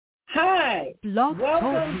Hi. Blog Talk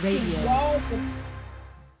Radio.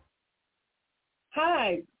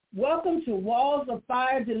 Welcome to Walls of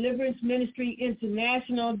Fire Deliverance Ministry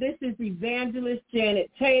International. This is Evangelist Janet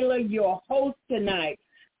Taylor, your host tonight.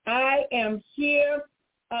 I am here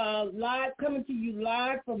coming to you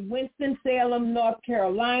live from Winston-Salem, North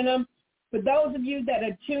Carolina. For those of you that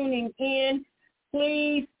are tuning in,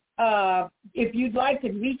 please, if you'd like to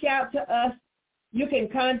reach out to us, you can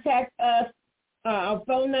contact us. Our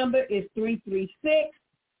phone number is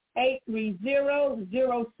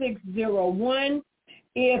 336-830-0601.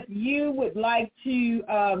 If you would like to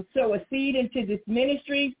sow a seed into this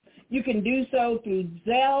ministry, you can do so through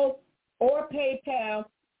Zelle or PayPal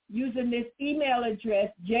using this email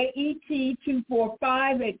address,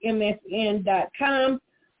 jet245@msn.com.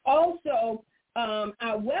 Also,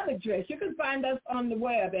 our web address, you can find us on the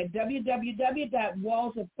web at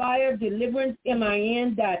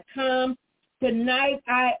www.wallsoffiredeliverancemin.com. Tonight,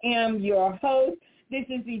 I am your host. This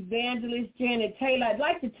is Evangelist Janet Taylor. I'd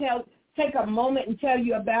like to take a moment and tell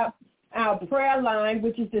you about our prayer line,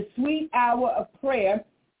 which is the Sweet Hour of Prayer,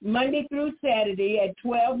 Monday through Saturday at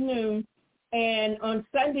 12 noon, and on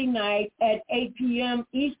Sunday night at 8 p.m.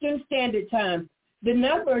 Eastern Standard Time. The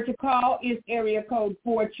number to call is area code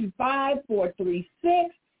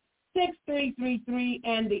 425-436-6333,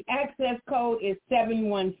 and the access code is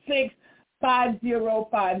 716-5050,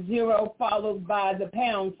 followed by the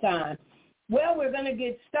pound sign. Well, we're going to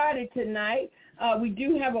get started tonight. We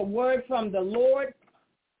do have a word from the Lord,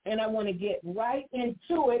 and I want to get right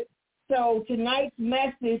into it. So tonight's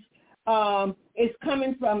message is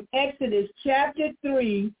coming from Exodus chapter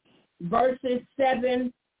 3, verses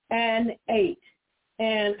 7 and 8.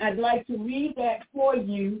 And I'd like to read that for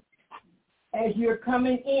you as you're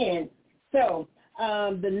coming in. So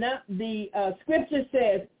the scripture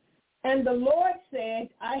says, "And the Lord said,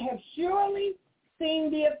 I have surely seen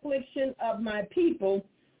the affliction of my people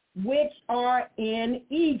which are in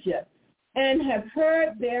Egypt, and have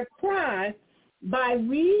heard their cry by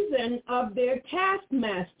reason of their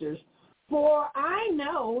taskmasters. For I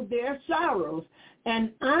know their sorrows,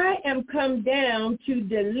 and I am come down to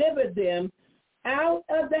deliver them out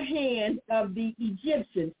of the hand of the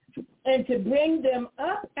Egyptians, and to bring them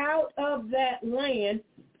up out of that land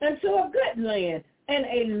unto a good land, and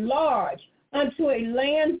a large, unto a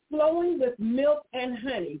land flowing with milk and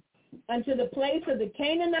honey, unto the place of the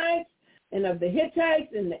Canaanites, and of the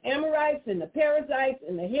Hittites, and the Amorites, and the Perizzites,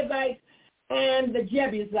 and the Hivites, and the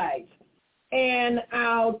Jebusites." And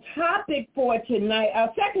our topic for tonight,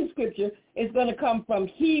 our second scripture, is going to come from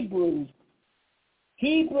Hebrews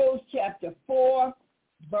chapter 4,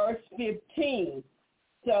 verse 15.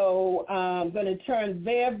 So I'm going to turn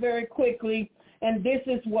there very quickly, and this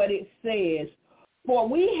is what it says. "For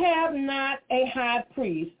we have not a high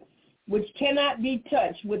priest which cannot be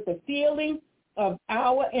touched with the feeling of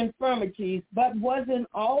our infirmities, but was in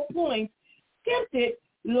all points tempted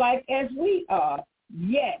like as we are,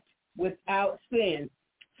 yet without sin."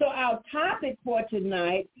 So our topic for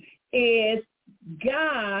tonight is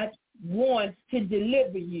God wants to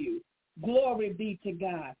deliver you. Glory be to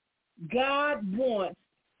God. God wants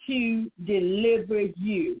to deliver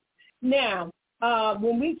you. Now,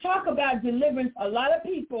 when we talk about deliverance, a lot of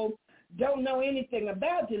people don't know anything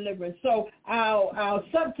about deliverance. So our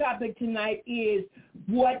subtopic tonight is,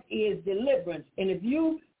 what is deliverance? And if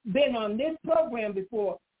you've been on this program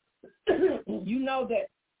before, you know that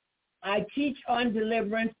I teach on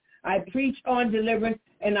deliverance, I preach on deliverance,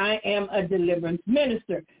 and I am a deliverance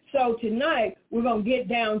minister. So tonight, we're going to get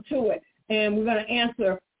down to it, and we're going to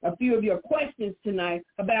answer a few of your questions tonight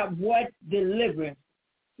about what deliverance.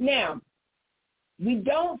 Now, we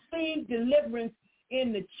don't see deliverance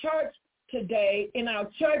in the church today, in our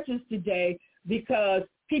churches today, because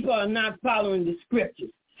people are not following the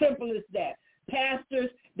scriptures. Simple as that.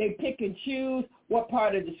 Pastors, they pick and choose what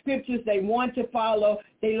part of the scriptures they want to follow.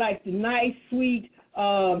 They like the nice, sweet,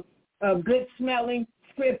 good-smelling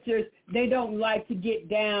scriptures. They don't like to get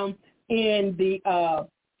down in the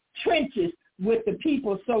trenches with the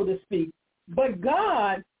people, so to speak. But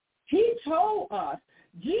God, he told us,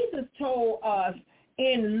 Jesus told us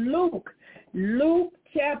in Luke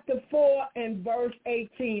chapter 4 and verse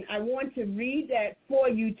 18. I want to read that for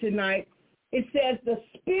you tonight. It says, "The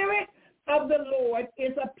Spirit of the Lord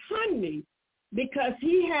is upon me, because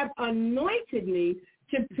he hath anointed me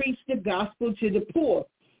to preach the gospel to the poor.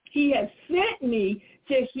 He has sent me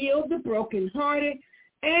to heal the brokenhearted,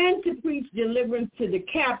 and to preach deliverance to the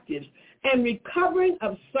captives, and recovering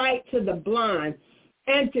of sight to the blind,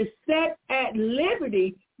 and to set at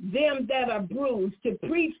liberty them that are bruised, to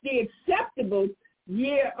preach the acceptable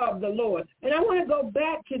year of the Lord. And I want to go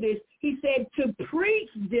back to this. He said to preach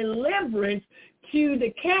deliverance to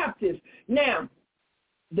the captives. Now,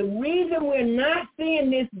 the reason we're not seeing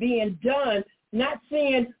this being done, not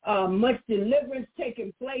seeing much deliverance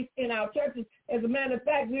taking place in our churches, as a matter of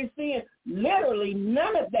fact, we're seeing literally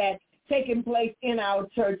none of that taking place in our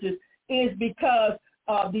churches, is because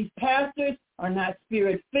these pastors are not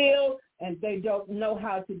spirit-filled and they don't know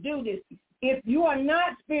how to do this. If you are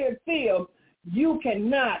not spirit-filled, you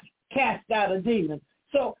cannot cast out a demon.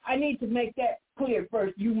 So I need to make that clear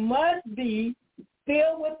first. You must be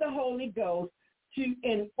filled with the Holy Ghost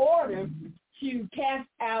in order to cast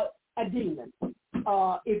out a demon.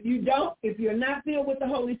 If you're not filled with the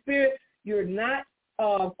Holy Spirit, you're not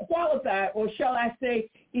qualified, or shall I say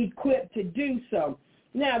equipped to do so.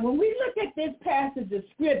 Now, when we look at this passage of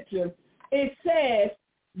Scripture, it says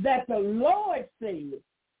that the Lord said,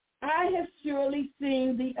 I have surely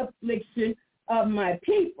seen the affliction of my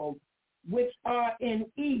people, which are in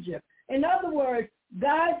Egypt. In other words,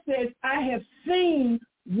 God says, I have seen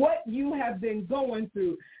what you have been going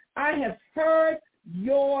through. I have heard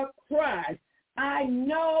your cries. I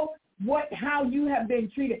know how you have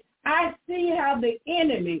been treated. I see how the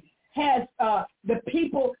enemy has the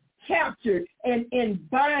people captured and in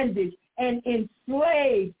bondage and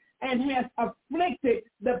enslaved and has afflicted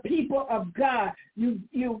the people of God. You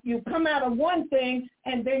come out of one thing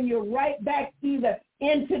and then you're right back either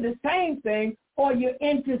into the same thing or you're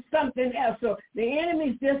into something else. So the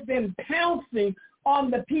enemy's just been pouncing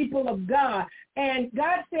on the people of God. And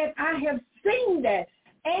God said, I have seen that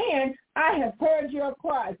and I have heard your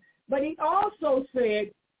cries. But he also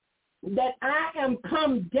said that I am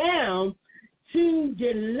come down to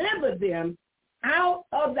deliver them out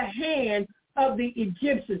of the hand of the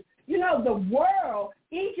Egyptians. You know, the world,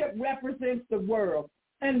 Egypt represents the world,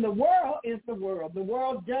 and the world is the world. The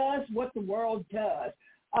world does what the world does,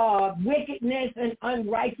 wickedness and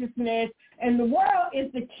unrighteousness, and the world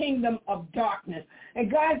is the kingdom of darkness. And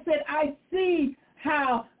God said, I see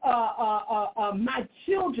how my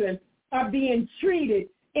children are being treated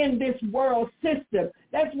in this world system.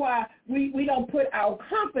 That's why we don't put our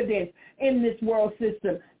confidence in this world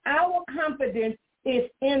system. Our confidence is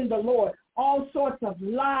in the Lord. All sorts of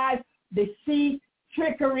lies, deceit,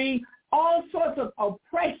 trickery, all sorts of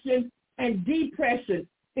oppression and depression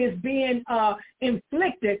is being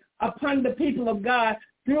inflicted upon the people of God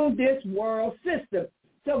through this world system.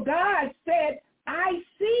 So God said, I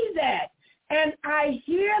see that and I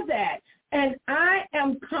hear that, and I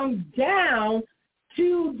am come down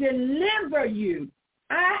to deliver you.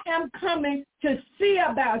 I am coming to see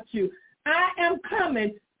about you. I am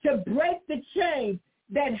coming to break the chains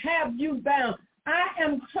that have you bound. I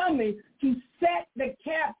am coming to set the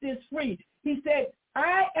captives free. He said,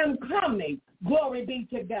 I am coming, glory be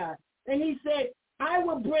to God. And he said, I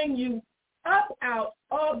will bring you up out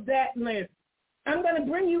of that land. I'm going to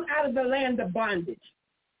bring you out of the land of bondage.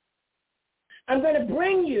 I'm going to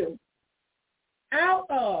bring you out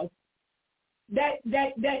of that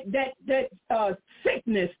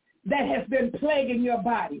sickness that has been plaguing your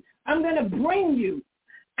body. I'm going to bring you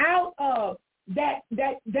out of that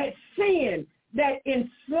sin, that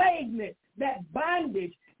enslavement, that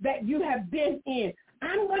bondage that you have been in.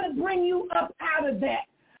 I'm going to bring you up out of that.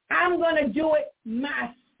 I'm going to do it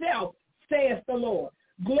myself, saith the Lord.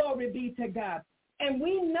 Glory be to God. And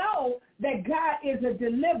we know that God is a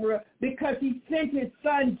deliverer because he sent his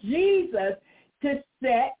son Jesus to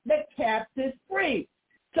set the captives free.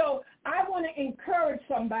 So I want to encourage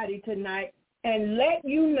somebody tonight and let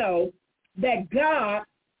you know that God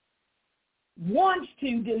wants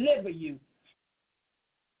to deliver you.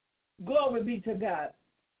 Glory be to God.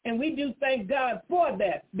 And we do thank God for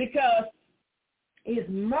that because his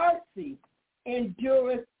mercy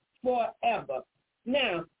endureth forever.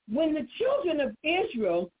 Now, when the children of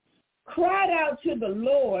Israel cried out to the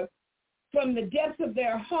Lord from the depths of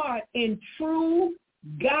their heart in true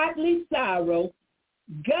godly sorrow,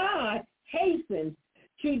 God hastens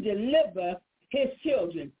to deliver his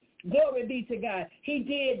children. Glory be to God. He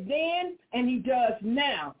did then and he does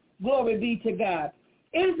now. Glory be to God.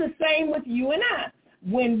 It's the same with you and I.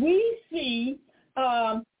 When we see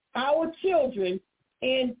our children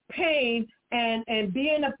in pain and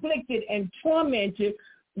being afflicted and tormented,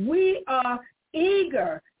 we are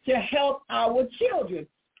eager to help our children.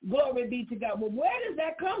 Glory be to God. Well, where does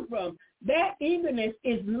that come from? That eagerness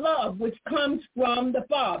is love, which comes from the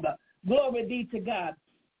Father. Glory be to God.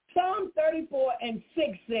 Psalm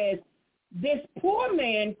 34:6 says, this poor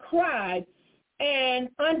man cried and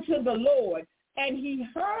unto the Lord, and he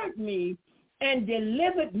heard me and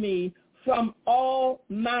delivered me from all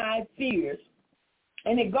my fears.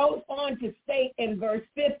 And it goes on to state in verse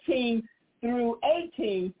 15 through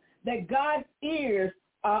 18 that God's ears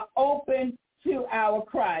are open to our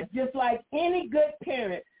cries. Just like any good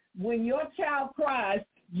parent, when your child cries,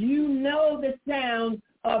 you know the sound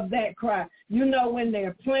of that cry. You know when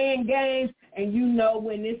they're playing games, and you know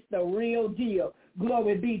when it's the real deal.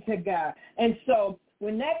 Glory be to God. And so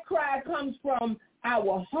when that cry comes from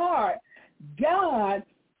our heart, God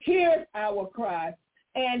hears our cry,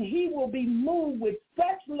 and he will be moved with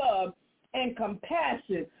such love and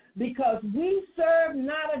compassion, because we serve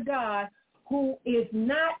not a God who is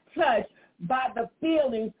not touched by the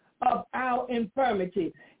feelings of our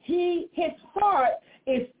infirmity. His heart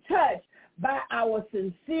is touched by our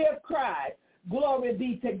sincere cries. Glory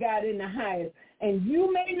be to God in the highest. And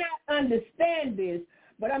you may not understand this,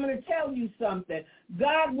 but I'm going to tell you something.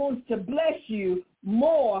 God wants to bless you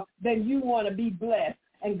more than you want to be blessed.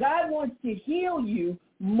 And God wants to heal you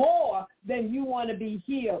more than you want to be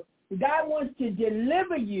healed. God wants to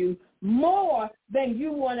deliver you more than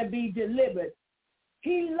you want to be delivered.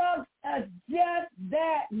 He loves us just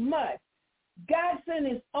that much. God sent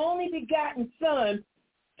his only begotten Son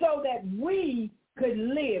so that we could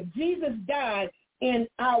live. Jesus died in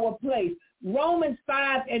our place. Romans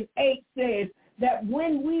 5 and 8 says that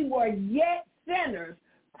when we were yet sinners,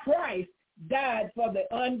 Christ died for the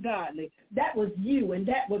ungodly. That was you and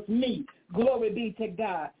that was me. Glory be to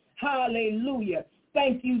God. Hallelujah.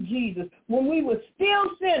 Thank you, Jesus. When we were still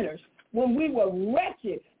sinners, when we were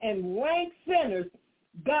wretched and rank sinners,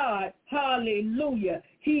 God, hallelujah,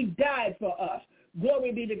 he died for us.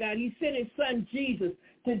 Glory be to God. He sent his son Jesus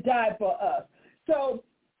to die for us. So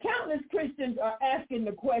countless Christians are asking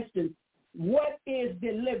the question, what is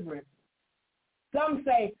deliverance? Some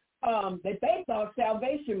say that they thought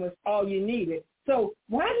salvation was all you needed. So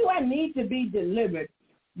why do I need to be delivered?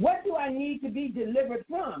 What do I need to be delivered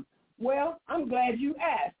from? Well, I'm glad you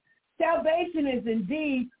asked. Salvation is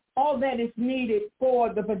indeed all that is needed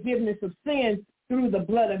for the forgiveness of sins through the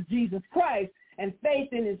blood of Jesus Christ and faith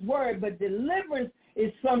in his word, but deliverance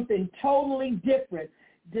is something totally different.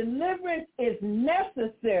 Deliverance is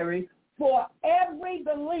necessary for every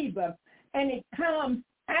believer, and it comes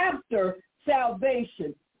after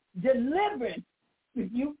salvation. Deliverance,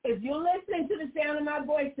 if you're listening to the sound of my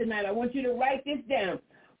voice tonight, I want you to write this down.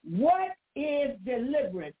 What is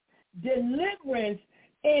deliverance? Deliverance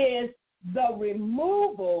is the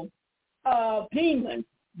removal of demons.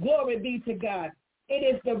 Glory be to God.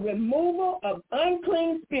 It is the removal of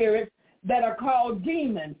unclean spirits that are called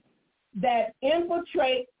demons that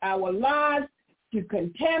infiltrate our lives to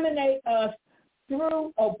contaminate us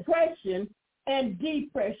through oppression and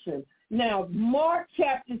depression. Now, Mark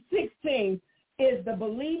chapter 16 is the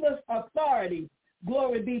believer's authority,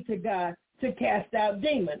 glory be to God, to cast out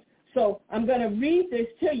demons. So I'm going to read this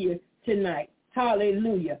to you tonight.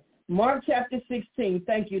 Hallelujah. Mark chapter 16.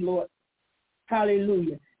 Thank you, Lord.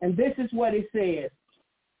 Hallelujah. And this is what it says.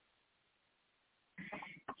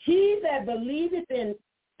 He that believeth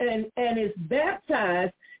and is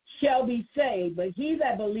baptized shall be saved, but he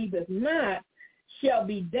that believeth not shall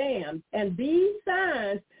be damned. And these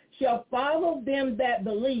signs shall follow them that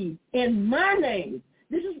believe. In my name,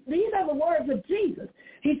 these are the words of Jesus.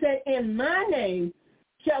 He said, in my name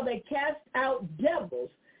shall they cast out devils.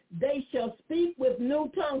 They shall speak with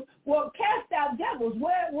new tongues. Well, cast out devils.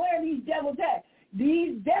 Where are these devils at?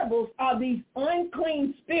 These devils are these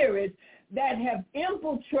unclean spirits that have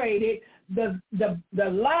infiltrated the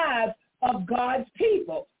lives of God's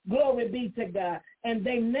people. Glory be to God. And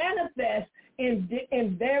they manifest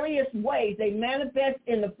in various ways. They manifest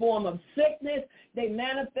in the form of sickness. They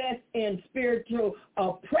manifest in spiritual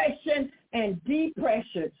oppression and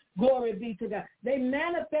depression. Glory be to God. They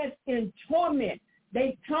manifest in torment.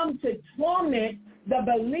 They come to torment the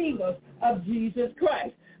believers of Jesus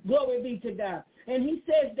Christ. Glory be to God. And he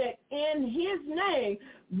says that in his name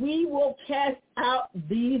we will cast out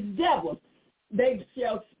these devils. They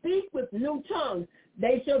shall speak with new tongues.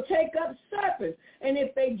 They shall take up serpents. And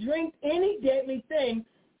if they drink any deadly thing,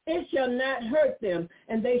 it shall not hurt them.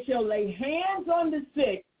 And they shall lay hands on the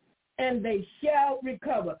sick, and they shall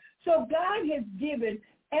recover. So God has given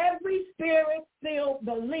every spirit-filled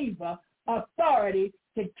believer authority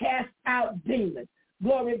to cast out demons.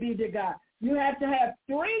 Glory be to God. You have to have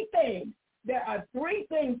three things. There are three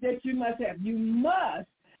things that you must have. You must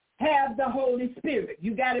have the Holy Spirit.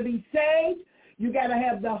 You got to be saved. You got to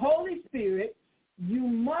have the Holy Spirit. You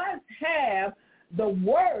must have the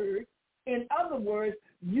Word. In other words,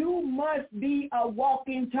 you must be a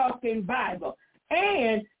walking, talking Bible.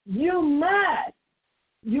 And you must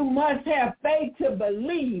have faith to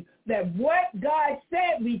believe that what God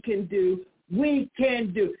said we can do, we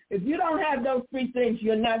can do. If you don't have those three things,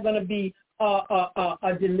 you're not going to be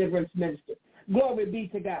a deliverance minister. Glory be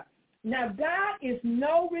to God. Now, God is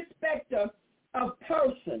no respecter of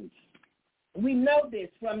persons. We know this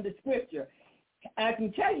from the scripture. I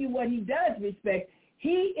can tell you what he does respect.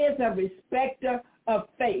 He is a respecter of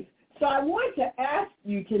faith. So I want to ask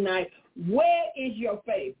you tonight, where is your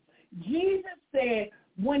faith? Jesus said,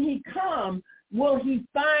 when he comes, will he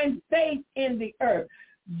find faith in the earth?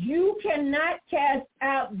 You cannot cast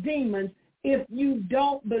out demons if you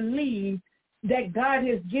don't believe that God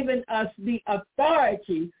has given us the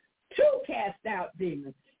authority to cast out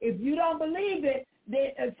demons. If you don't believe it,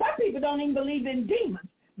 some people don't even believe in demons.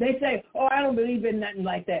 They say, oh, I don't believe in nothing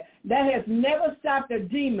like that. That has never stopped a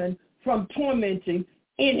demon from tormenting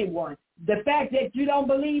anyone. The fact that you don't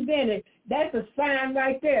believe in it, that's a sign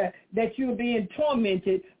right there that you're being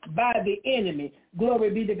tormented by the enemy.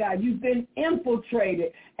 Glory be to God. You've been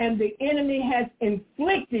infiltrated, and the enemy has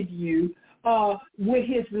inflicted you with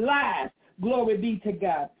his lies. Glory be to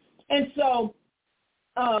God. And so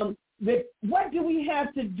what do we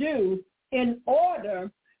have to do in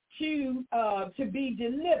order to be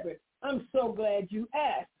delivered? I'm so glad you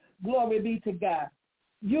asked. Glory be to God.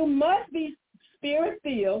 You must be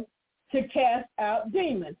spirit-filled to cast out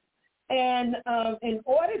demons. And in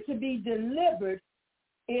order to be delivered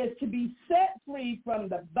is to be set free from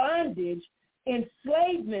the bondage,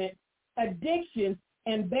 enslavement, addiction,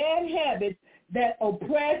 and bad habits that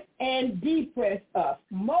oppress and depress us.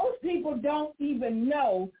 Most people don't even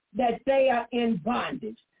know that they are in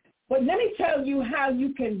bondage. But let me tell you how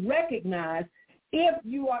you can recognize if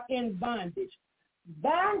you are in bondage.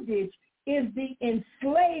 Bondage is the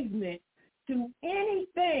enslavement to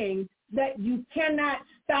anything that you cannot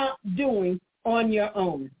stop doing on your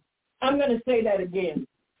own. I'm going to say that again.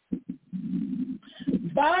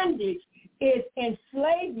 Bondage is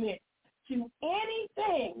enslavement to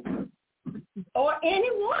anything or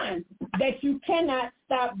anyone that you cannot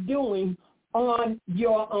stop doing on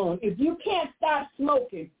your own. If you can't stop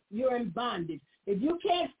smoking, you're in bondage. If you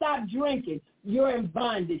can't stop drinking, you're in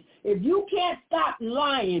bondage. If you can't stop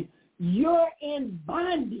lying, you're in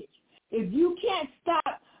bondage. If you can't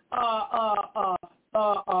stop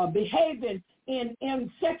behaving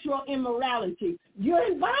in sexual immorality, you're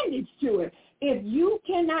in bondage to it. If you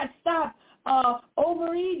cannot stop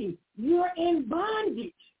overeating, you're in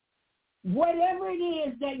bondage. Whatever it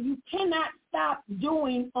is that you cannot stop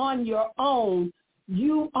doing on your own,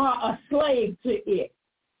 you are a slave to it.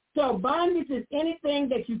 So bondage is anything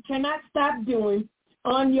that you cannot stop doing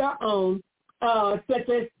on your own, such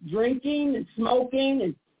as drinking and smoking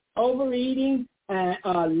and overeating,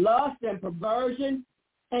 lust and perversion.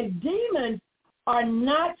 And demons are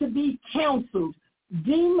not to be counseled.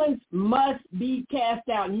 Demons must be cast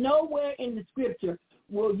out. Nowhere in the scripture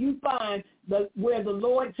will you find where the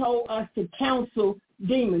Lord told us to counsel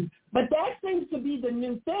demons. But that seems to be the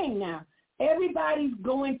new thing now. Everybody's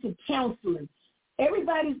going to counseling.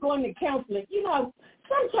 Everybody's going to counseling. You know,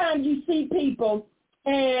 sometimes you see people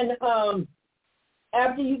and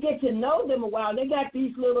after you get to know them a while, they got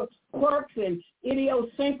these little quirks and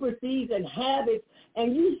idiosyncrasies and habits,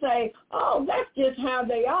 and you say, oh, that's just how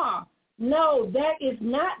they are. No, that is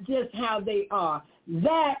not just how they are.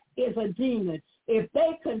 That is a demon. If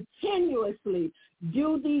they continuously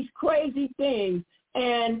do these crazy things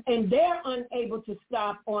and they're unable to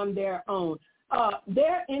stop on their own,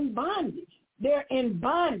 they're in bondage. They're in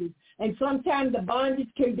bondage. And sometimes the bondage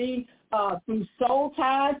can be through soul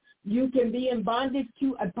ties. You can be in bondage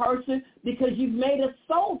to a person because you've made a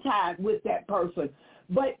soul tie with that person.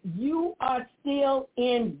 But you are still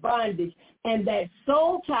in bondage. And that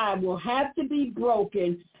soul tie will have to be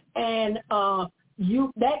broken, and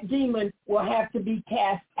that demon will have to be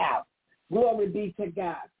cast out. Glory be to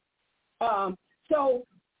God. So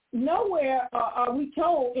nowhere are we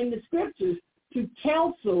told in the scriptures to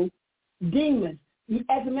counsel demons.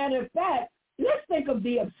 As a matter of fact, let's think of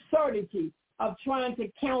the absurdity of trying to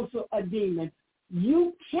counsel a demon.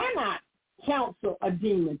 You cannot counsel a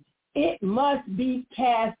demon. It must be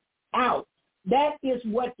cast out. That is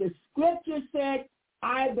what the scripture said.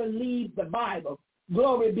 I believe the Bible.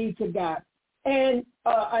 Glory be to God. And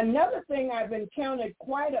another thing I've encountered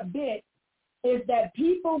quite a bit is that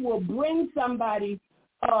people will bring somebody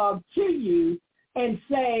to you and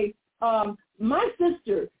say, my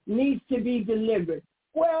sister needs to be delivered.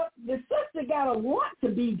 Well, the sister got to want to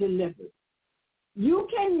be delivered. You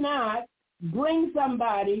cannot bring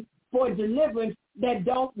somebody for deliverance that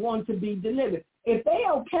don't want to be delivered. If they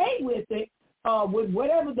okay with it, with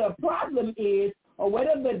whatever the problem is, or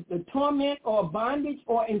whatever the torment or bondage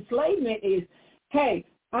or enslavement is, hey,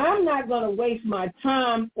 I'm not going to waste my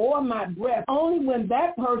time or my breath only when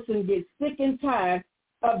that person gets sick and tired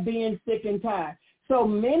of being sick and tired. So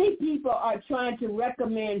many people are trying to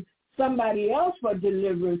recommend somebody else for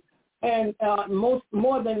deliverance, and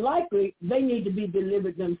more than likely, they need to be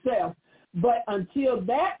delivered themselves. But until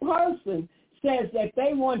that person says that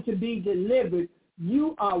they want to be delivered,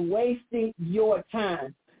 you are wasting your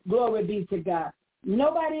time. Glory be to God.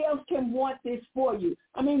 Nobody else can want this for you.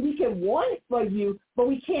 I mean, we can want it for you, but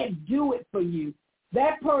we can't do it for you.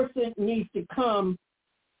 That person needs to come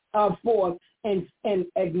forth and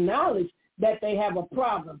acknowledge that they have a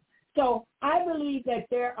problem. So I believe that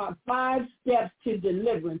there are 5 steps to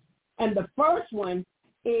deliverance, and the first one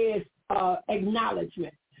is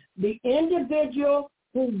acknowledgement. The individual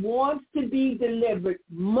who wants to be delivered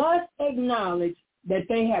must acknowledge that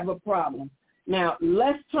they have a problem. Now,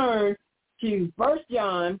 let's turn to 1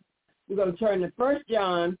 John. We're going to turn to 1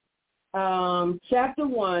 John chapter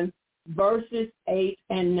 1, verses 8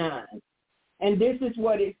 and 9. And this is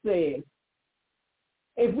what it says.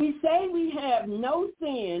 If we say we have no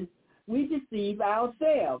sin, we deceive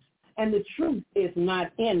ourselves, and the truth is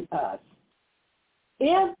not in us.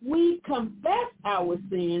 If we confess our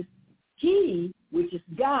sins, he, which is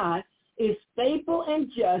God, is faithful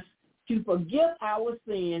and just to forgive our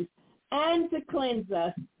sins and to cleanse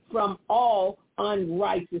us from all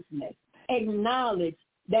unrighteousness. Acknowledge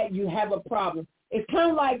that you have a problem. It's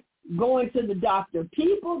kind of like going to the doctor.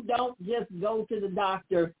 People don't just go to the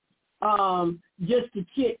doctor just to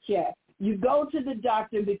chit-chat. You go to the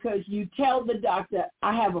doctor because you tell the doctor,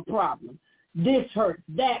 I have a problem. This hurts,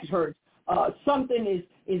 that hurts. Something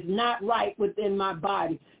is not right within my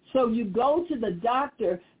body. So you go to the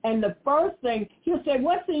doctor, and the first thing, he'll say,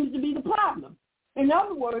 what seems to be the problem? In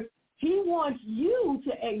other words, he wants you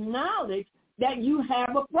to acknowledge that you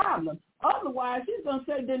have a problem. Otherwise, he's going to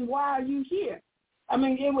say, then why are you here? I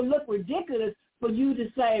mean, it would look ridiculous for you to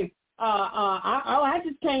say, I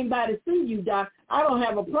just came by to see you, doc. I don't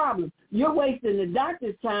have a problem. You're wasting the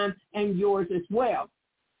doctor's time and yours as well.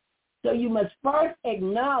 So you must first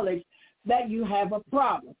acknowledge that you have a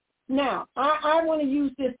problem. Now, I want to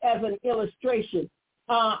use this as an illustration.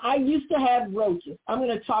 I used to have roaches. I'm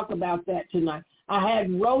going to talk about that tonight. I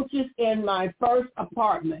had roaches in my first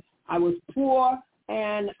apartment. I was poor,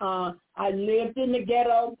 and I lived in the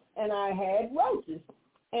ghetto, and I had roaches.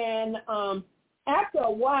 And after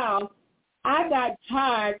a while, I got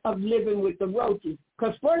tired of living with the roaches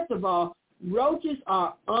because, first of all, roaches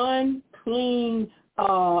are unclean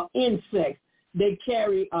insects. They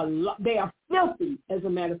carry a lot. They are filthy, as a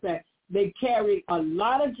matter of fact. They carry a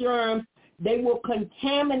lot of germs. They will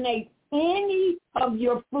contaminate any of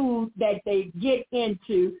your food that they get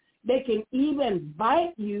into. They can even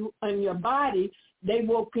bite you on your body. They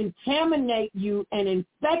will contaminate you and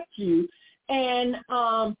infect you. And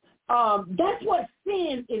that's what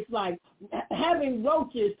sin is like. Having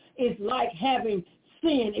roaches is like having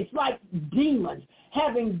sin. It's like demons,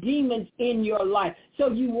 having demons in your life. So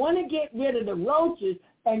you want to get rid of the roaches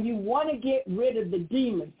and you want to get rid of the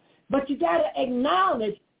demons. But you got to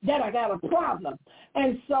acknowledge that I got a problem.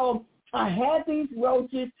 And so I had these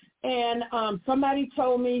roaches, and somebody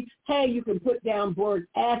told me, hey, you can put down boric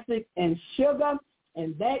acid and sugar,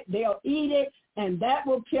 and that they'll eat it, and that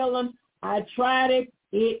will kill them. I tried it.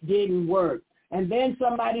 It didn't work. And then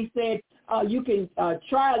somebody said, you can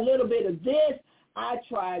try a little bit of this. I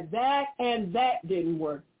tried that, and that didn't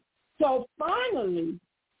work. So finally,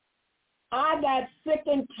 I got sick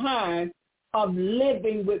and tired of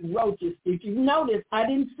living with roaches. If you notice, I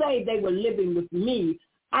didn't say they were living with me.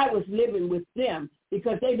 I was living with them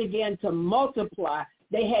because they began to multiply.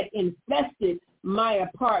 They had infested my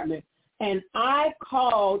apartment, and I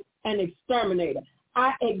called an exterminator.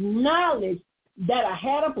 I acknowledged that I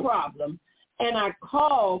had a problem, and I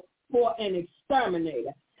called for an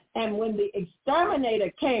exterminator. And when the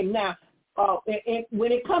exterminator came, now,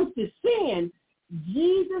 when it comes to sin,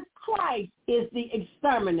 Jesus Christ is the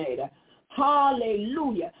exterminator.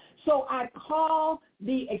 Hallelujah. So I called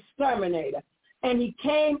the exterminator, and he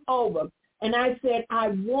came over, and I said, I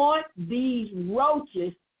want these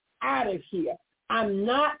roaches out of here. I'm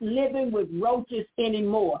not living with roaches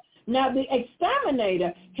anymore. Now, the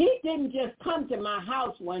exterminator, he didn't just come to my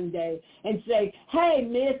house one day and say, hey,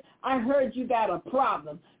 miss, I heard you got a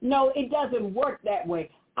problem. No, it doesn't work that way.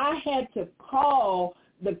 I had to call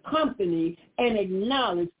the company and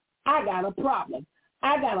acknowledge I got a problem.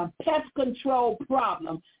 I got a pest control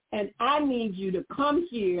problem, and I need you to come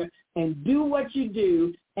here and do what you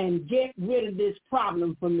do and get rid of this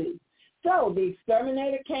problem for me. So the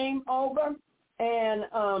exterminator came over, and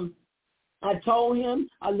I told him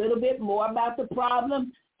a little bit more about the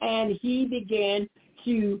problem, and he began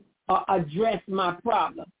to address my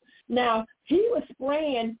problem. Now, he was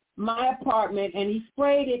spraying my apartment, and he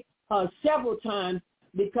sprayed it several times,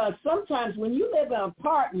 because sometimes when you live in an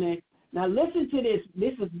apartment, now listen to this,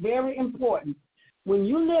 this is very important. When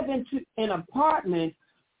you live in an apartment,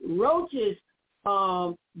 roaches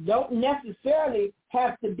don't necessarily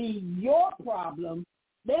have to be your problem.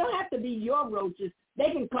 They don't have to be your roaches.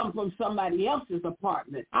 They can come from somebody else's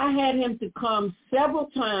apartment. I had him to come several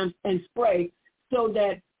times and spray so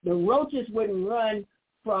that the roaches wouldn't run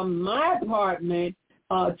from my apartment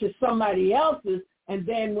to somebody else's, and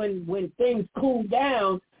then when things cool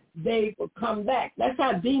down, they will come back. That's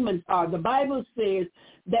how demons are. The Bible says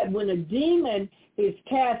that when a demon is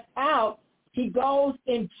cast out, he goes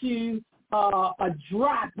into a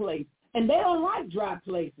dry place, and they don't like dry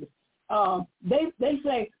places. They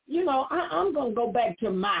say, I'm going to go back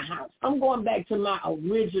to my house. I'm going back to my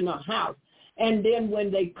original house. And then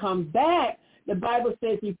when they come back, the Bible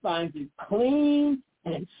says he finds it clean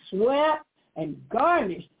and swept and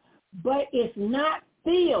garnished, but it's not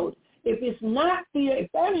filled. If it's not filled,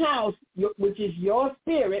 if that house, which is your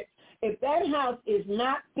spirit, if that house is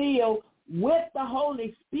not filled with the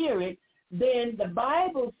Holy Spirit, then the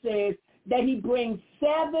Bible says that he brings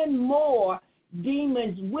 7 more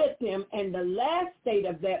demons with him, and the last state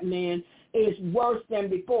of that man is worse than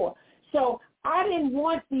before. So I didn't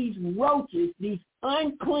want these roaches, these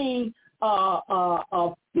unclean,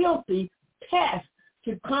 filthy pests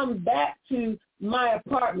to come back to my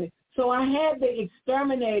apartment. So I had the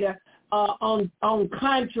exterminator on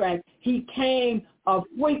contract. He came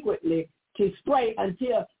frequently to spray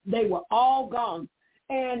until they were all gone.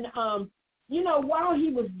 And, while he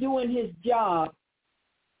was doing his job,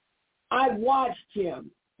 I watched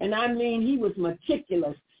him. And I mean, he was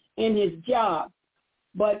meticulous in his job.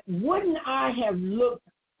 But wouldn't I have looked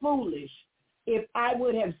foolish if I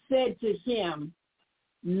would have said to him,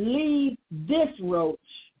 leave this roach,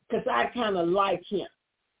 because I kind of like him?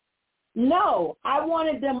 No, I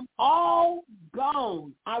wanted them all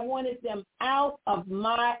gone. I wanted them out of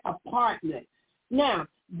my apartment. Now,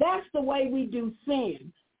 that's the way we do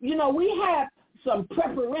sin. We have some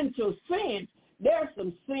preferential sins. There are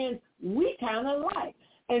some sins we kind of like.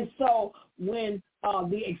 And so when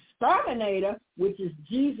the exterminator, which is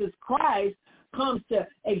Jesus Christ, comes to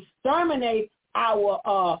exterminate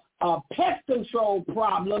our pest control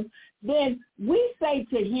problem, then we say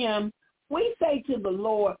to the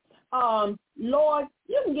Lord, Lord,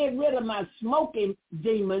 you can get rid of my smoking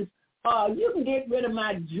demons. You can get rid of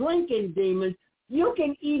my drinking demons. You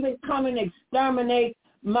can even come and exterminate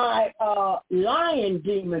my lying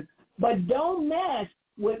demon. But don't mess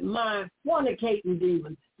with my fornicating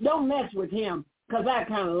demon. Don't mess with him, because I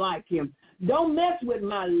kind of like him. Don't mess with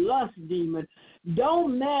my lust demon.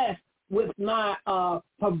 Don't mess with my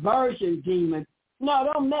perversion demon. No,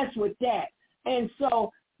 don't mess with that. And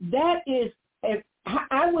so that is,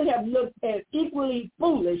 I would have looked at equally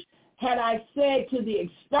foolish had I said to the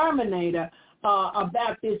exterminator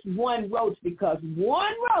about this one roach, because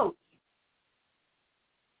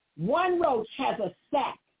one roach has a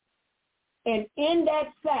sack. And in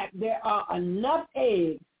that sack, there are enough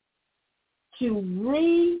eggs to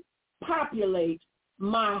repopulate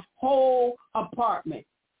my whole apartment.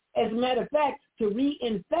 As a matter of fact, to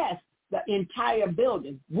reinfest the entire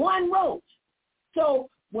building. One roach. So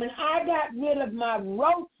when I got rid of my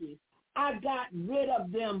roaches, I got rid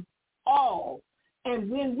of them all. And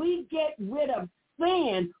when we get rid of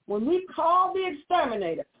sin, when we call the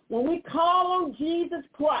exterminator, when we call on Jesus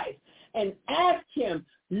Christ and ask him,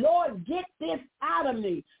 Lord, get this out of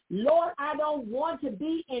me. Lord, I don't want to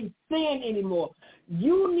be in sin anymore.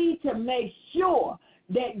 You need to make sure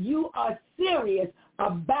that you are serious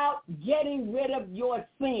about getting rid of your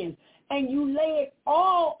sins. And you lay it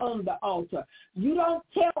all on the altar. You don't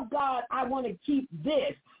tell God, I want to keep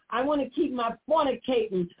this. I want to keep my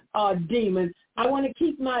fornicating demon. I want to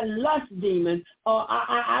keep my lust demon.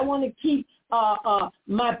 I want to keep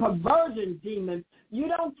my perversion demon. You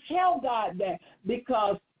don't tell God that,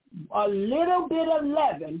 because a little bit of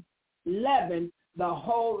leaven the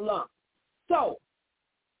whole lump. So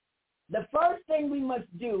the first thing we must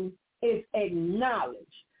do is acknowledge,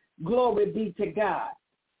 glory be to God,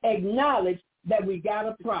 acknowledge that we got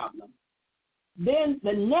a problem. Then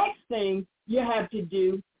the next thing you have to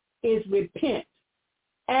do is repent.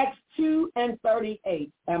 Acts 2:38.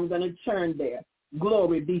 I'm going to turn there.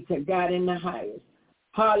 Glory be to God in the highest.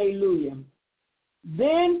 Hallelujah.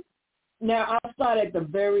 Then, now I'll start at the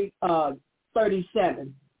very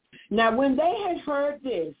 37. Now when they had heard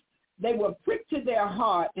this, they were pricked to their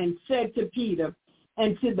heart and said to Peter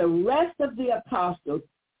and to the rest of the apostles,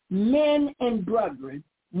 men and brethren,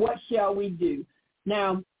 what shall we do?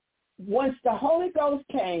 Now, once the Holy Ghost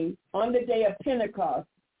came on the day of Pentecost,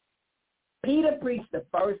 Peter preached the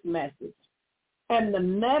first message. And the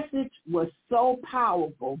message was so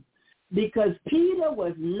powerful because Peter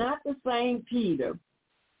was not the same Peter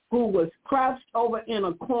who was crouched over in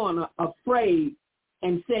a corner afraid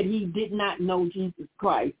and said he did not know Jesus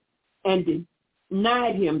Christ and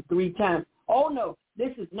denied him 3 times. Oh, no,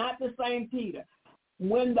 this is not the same Peter.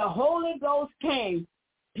 When the Holy Ghost came,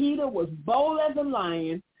 Peter was bold as a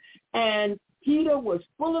lion, and Peter was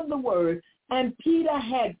full of the word, and Peter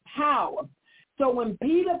had power. So when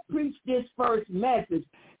Peter preached this first message,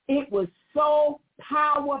 it was so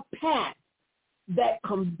power-packed that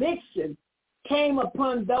conviction came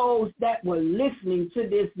upon those that were listening to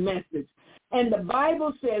this message. And the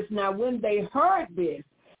Bible says, now when they heard this,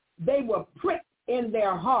 they were pricked in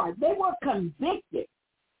their heart. They were convicted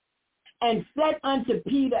and said unto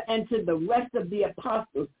Peter and to the rest of the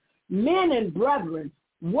apostles, men and brethren,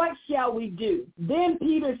 what shall we do? Then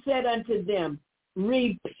Peter said unto them,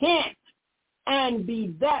 repent and be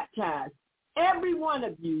baptized, every one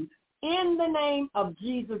of you, in the name of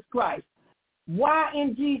Jesus Christ. Why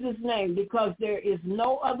in Jesus' name? Because there is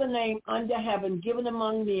no other name under heaven given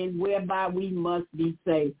among men whereby we must be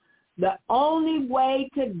saved. The only way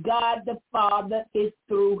to God the Father is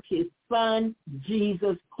through his Son,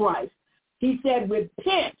 Jesus Christ. He said,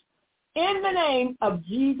 repent in the name of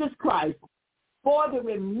Jesus Christ for the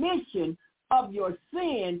remission of your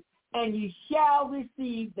sins, and you shall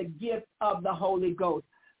receive the gift of the Holy Ghost.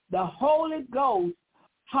 The Holy Ghost,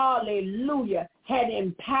 hallelujah, had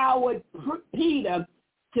empowered Peter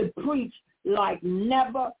to preach like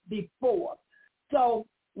never before. So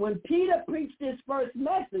when Peter preached his first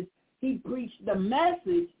message, he preached the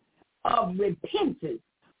message of repentance.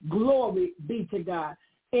 Glory be to God.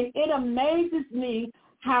 And it amazes me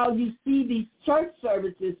how you see these church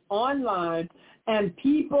services online and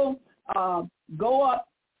people go up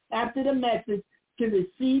after the message to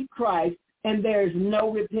receive Christ, and there's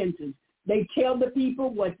no repentance. They tell the people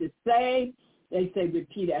what to say. They say,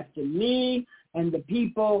 repeat after me. And the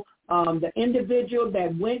people, the individual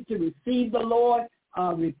that went to receive the Lord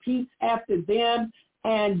repeats after them.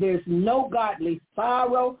 And there's no godly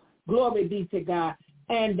sorrow. Glory be to God.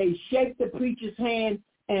 And they shake the preacher's hand,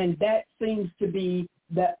 and that seems to be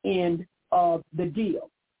the end of the deal.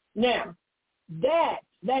 Now, that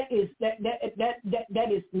is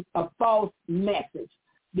a false message,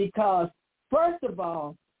 because first of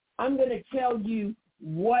all, I'm going to tell you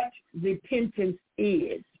what repentance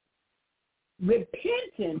is.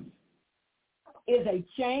 Repentance is a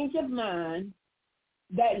change of mind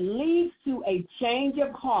that leads to a change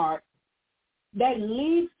of heart, that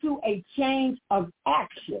leads to a change of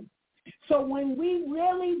action. So when we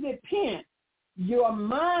really repent, your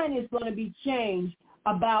mind is going to be changed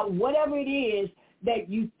about whatever it is that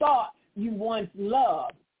you thought you once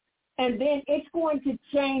loved. And then it's going to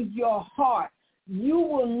change your heart. You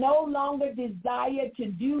will no longer desire to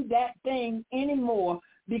do that thing anymore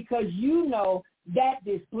because you know that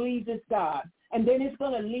displeases God. And then it's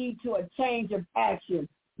going to lead to a change of action.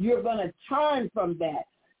 You're going to turn from that.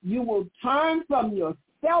 You will turn from your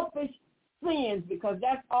selfish sins, because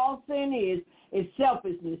that's all sin is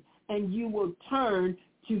selfishness. And you will turn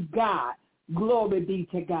to God. Glory be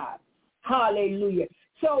to God. Hallelujah.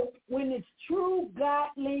 So when it's true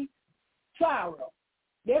godly sorrow,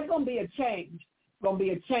 there's going to be a change. It's going to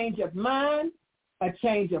be a change of mind, a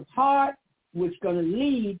change of heart, which is going to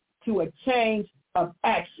lead to a change of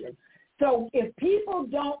action. So if people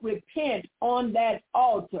don't repent on that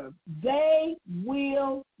altar, they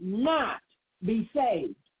will not be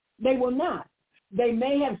saved. They will not. They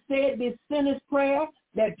may have said this sinner's prayer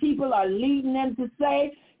that people are leading them to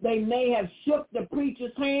say. They may have shook the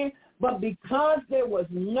preacher's hand, but because there was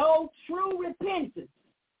no true repentance,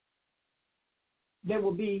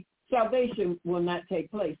 salvation will not take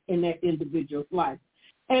place in that individual's life.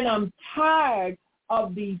 And I'm tired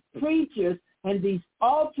of these preachers and these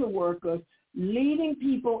altar workers leading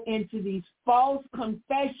people into these false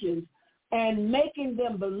confessions and making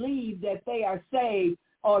them believe that they are saved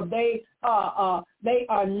or they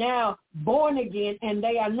are now born again, and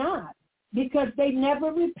they are not, because they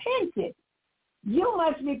never repented. You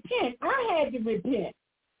must repent. I had to repent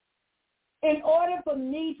in order for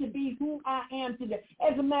me to be who I am today.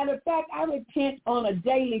 As a matter of fact, I repent on a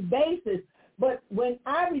daily basis. But when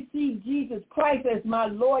I received Jesus Christ as my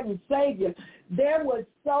Lord and Savior, there was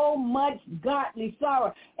so much godly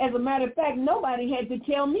sorrow. As a matter of fact, nobody had to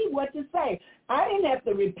tell me what to say. I didn't have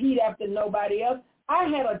to repeat after nobody else. I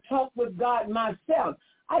had a talk with God myself.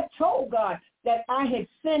 I told God that I had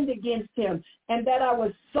sinned against him and that I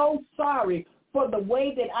was so sorry for the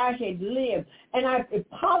way that I had lived. And I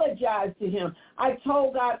apologized to him. I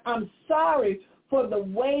told God, I'm sorry for the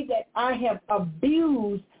way that I have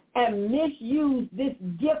abused and misused this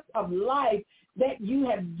gift of life that you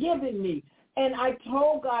have given me. And I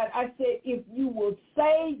told God, I said, if you will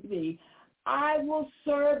save me, I will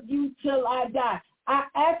serve you till I die. I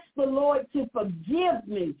asked the Lord to forgive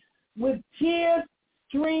me with tears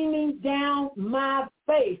streaming down my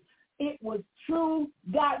face. It was true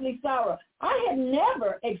godly sorrow. I had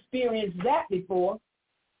never experienced that before,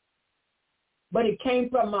 but it came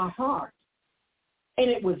from my heart, and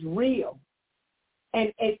it was real.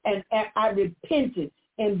 And I repented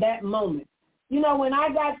in that moment. You know, when I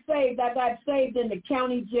got saved in the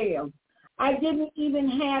county jail. I didn't even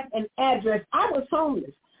have an address. I was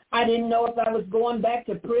homeless. I didn't know if I was going back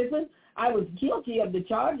to prison. I was guilty of the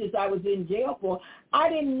charges I was in jail for. I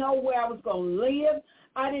didn't know where I was going to live.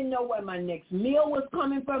 I didn't know where my next meal was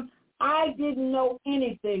coming from. I didn't know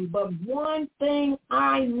anything, but one thing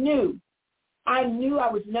I knew. I knew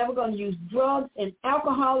I was never going to use drugs and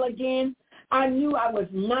alcohol again. I knew I was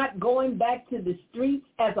not going back to the streets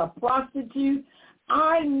as a prostitute.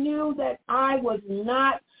 I knew that I was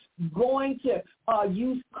not going to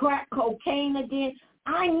use crack cocaine again.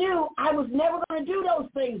 I knew I was never going to do those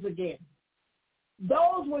things again.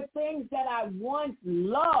 Those were things that I once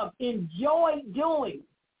loved, enjoyed doing.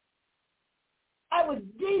 I was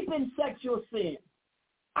deep in sexual sin.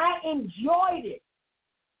 I enjoyed it.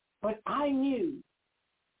 But I knew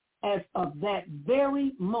as of that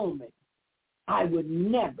very moment, I would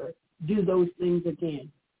never do those things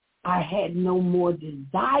again. I had no more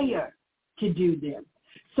desire to do them.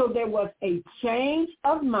 So there was a change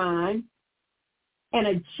of mind and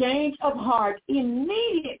a change of heart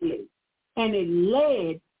immediately, and it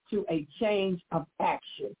led to a change of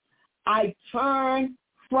action. I turned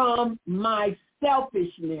from my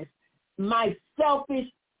selfishness, my selfish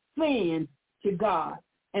sin to God,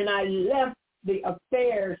 and I left the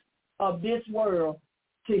affairs of this world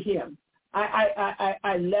to him.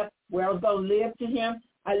 I left where I was going to live to him.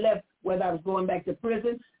 I left whether I was going back to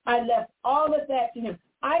prison. I left all of that to him.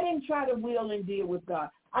 I didn't try to wheel and deal with God.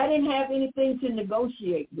 I didn't have anything to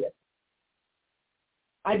negotiate with.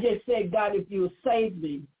 I just said, God, if you will save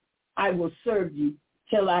me, I will serve you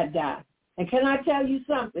till I die. And can I tell you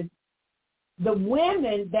something? The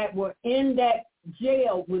women that were in that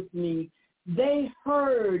jail with me, they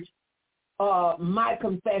heard my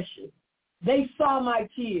confession. They saw my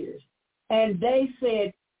tears, and they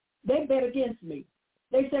said, they bet against me.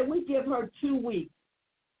 They said, we give her 2 weeks,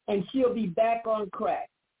 and she'll be back on crack.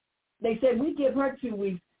 They said, we give her 2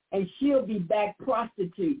 weeks, and she'll be back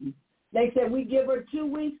prostituting. They said, we give her 2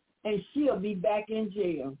 weeks, and she'll be back in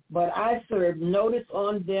jail. But I served notice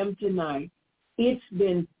on them tonight. It's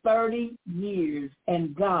been 30 years,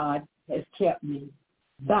 and God has kept me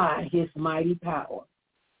by his mighty power.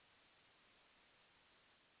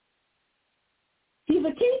 He's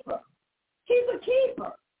a keeper. He's a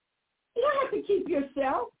keeper. You don't have to keep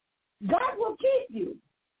yourself. God will keep you.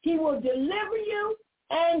 He will deliver you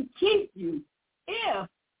and keep you if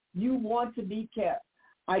you want to be kept.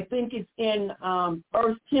 I think it's in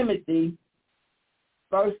 1 Timothy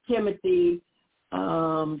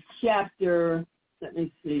chapter, let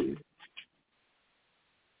me see,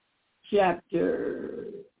 chapter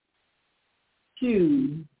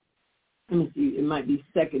 2. Let me see, it might be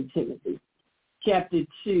 2 Timothy. Chapter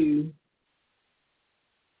 2,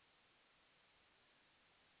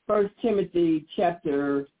 1 Timothy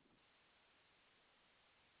chapter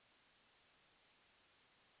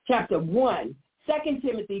 1, 2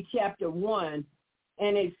 Timothy chapter 1,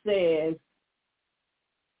 and it says,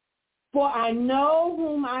 for I know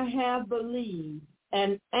whom I have believed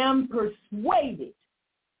and am persuaded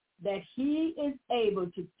that he is able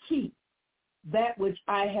to keep that which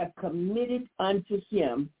I have committed unto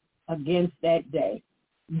him against that day.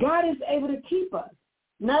 God is able to keep us.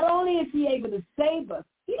 Not only is he able to save us,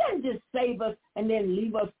 he doesn't just save us and then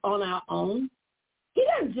leave us on our own. He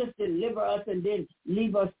doesn't just deliver us and then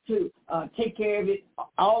leave us to take care of it,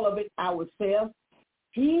 all of it ourselves.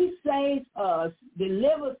 He saves us,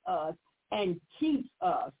 delivers us, and keeps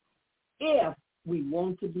us if we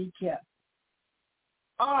want to be kept.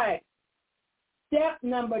 All right. Step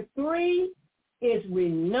number 3 is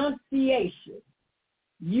renunciation.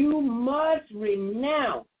 You must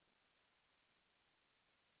renounce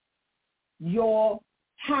your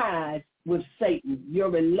ties with Satan, your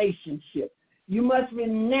relationship. You must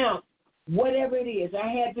renounce whatever it is. I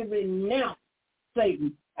had to renounce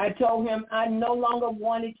Satan. I told him I no longer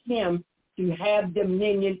wanted him to have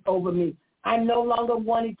dominion over me. I no longer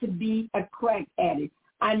wanted to be a crack addict.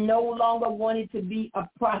 I no longer wanted to be a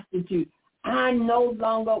prostitute. I no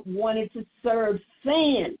longer wanted to serve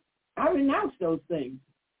sin. I renounced those things.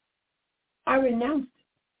 I renounced it.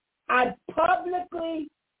 I publicly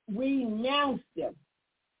renounced them.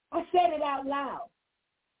 I said it out loud.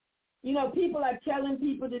 You know, people are telling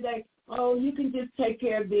people today, oh, you can just take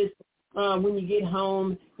care of this when you get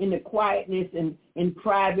home in the quietness and in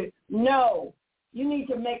private. No, you need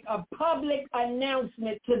to make a public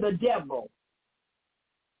announcement to the devil.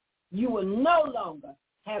 You will no longer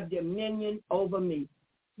have dominion over me.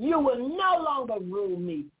 You will no longer rule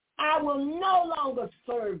me. I will no longer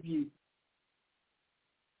serve you.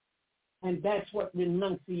 And that's what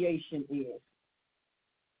renunciation is.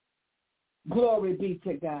 Glory be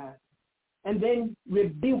to God. And then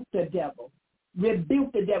rebuke the devil.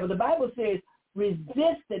 Rebuke the devil. The Bible says,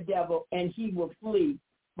 resist the devil and he will flee.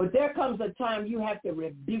 But there comes a time you have to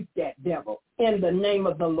rebuke that devil in the name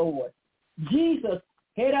of the Lord. Jesus,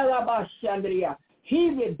 he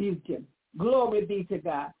rebuked him. Glory be to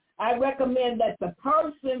God. I recommend that the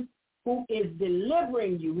person who is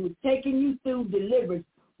delivering you, who's taking you through deliverance,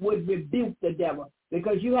 would rebuke the devil,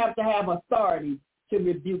 because you have to have authority to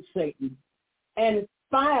rebuke Satan. And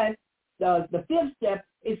five, the fifth step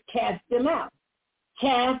is cast them out.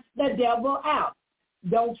 Cast the devil out.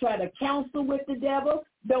 Don't try to counsel with the devil.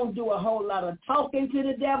 Don't do a whole lot of talking to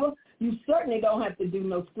the devil. You certainly don't have to do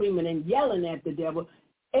no screaming and yelling at the devil.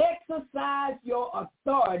 Exercise your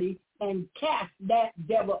authority and cast that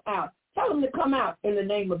devil out. Tell him to come out in the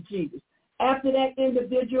name of Jesus. After that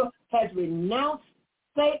individual has renounced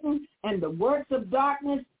Satan and the works of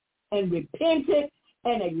darkness and repented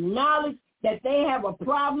and acknowledged that they have a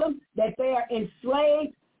problem, that they are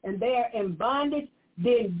enslaved and they are in bondage,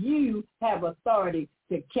 then you have authority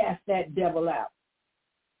to cast that devil out.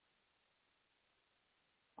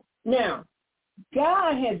 Now,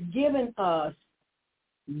 God has given us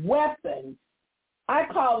weapons. I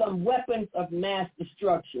call them weapons of mass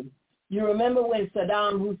destruction. You remember when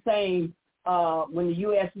Saddam Hussein, when the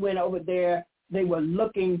U.S. went over there, they were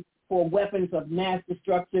looking for weapons of mass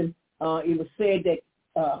destruction. It was said that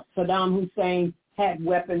Saddam Hussein had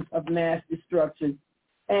weapons of mass destruction.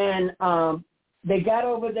 And they got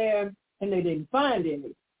over there and they didn't find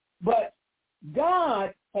any. But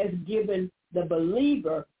God has given the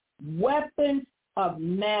believer weapons of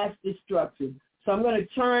mass destruction. So I'm going to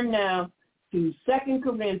turn now to 2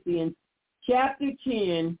 Corinthians chapter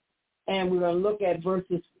 10, and we're going to look at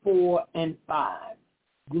verses 4 and 5.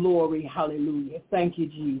 Glory, hallelujah. Thank you,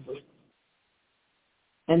 Jesus.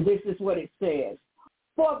 And this is what it says.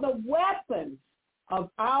 For the weapons of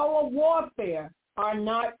our warfare are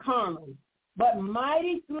not carnal, but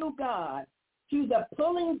mighty through God to the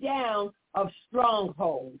pulling down of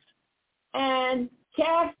strongholds and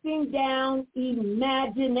casting down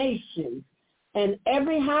imaginations and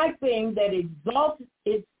every high thing that exalts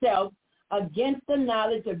itself against the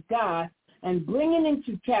knowledge of God, and bringing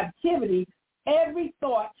into captivity every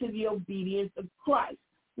thought to the obedience of Christ.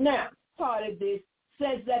 Now, part of this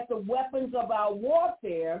says that the weapons of our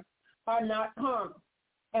warfare are not carnal.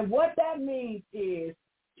 And what that means is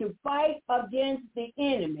to fight against the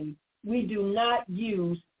enemy, we do not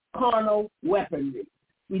use carnal weaponry.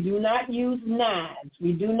 We do not use knives.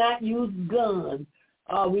 We do not use guns.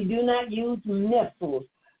 We do not use missiles.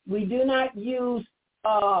 We do not use,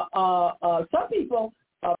 some people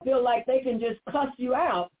feel like they can just cuss you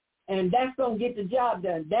out and that's going to get the job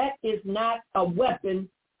done. That is not a weapon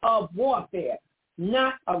of warfare,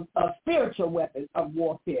 not a spiritual weapon of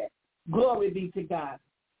warfare. Glory be to God.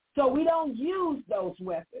 So we don't use those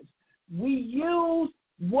weapons. We use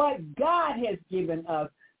what God has given us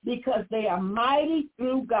because they are mighty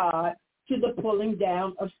through God to the pulling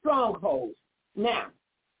down of strongholds. Now,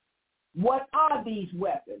 what are these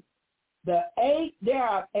weapons? There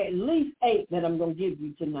are at least 8 that I'm going to give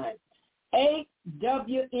you tonight. 8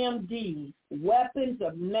 WMDs, weapons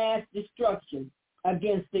of mass destruction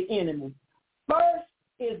against the enemy. First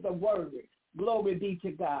is the word. Glory be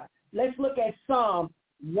to God. Let's look at Psalm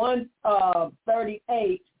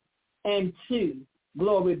 138 and 2.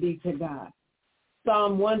 Glory be to God.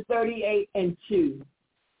 Psalm 138 and 2.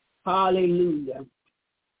 Hallelujah.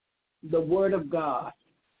 The word of God.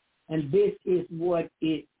 And this is what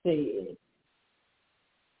it says.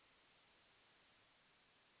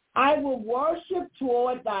 I will worship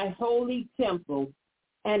toward thy holy temple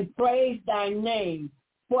and praise thy name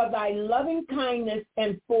for thy loving kindness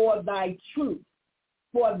and for thy truth.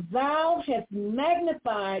 For thou hast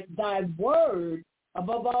magnified thy word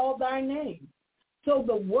above all thy name. So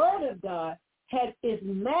the word of God is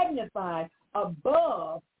magnified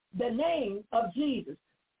above the name of Jesus.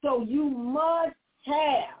 So you must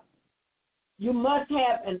have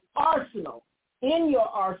an arsenal in your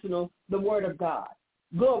arsenal the word of God.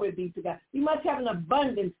 Glory be to God. You must have an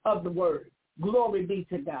abundance of the word. Glory be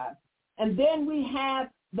to God. And then we have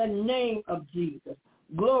the name of Jesus.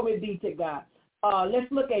 Glory be to God.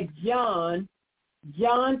 Let's look at John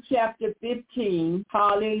chapter 15.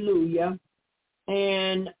 Hallelujah.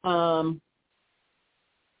 And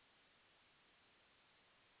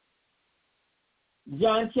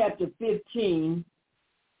John chapter 15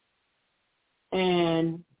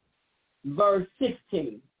 and verse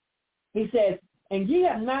 16. He says, and ye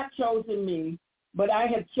have not chosen me, but I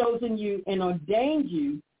have chosen you and ordained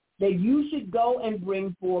you that you should go and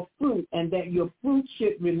bring forth fruit, and that your fruit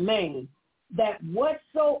should remain, that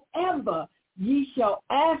whatsoever ye shall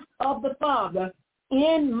ask of the Father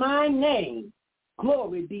in my name,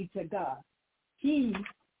 glory be to God, he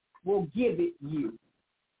will give it you.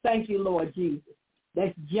 Thank you, Lord Jesus.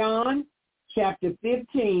 That's John chapter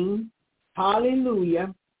 15.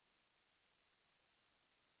 Hallelujah.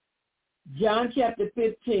 John chapter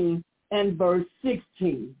 15 and verse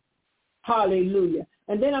 16. Hallelujah.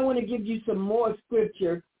 And then I want to give you some more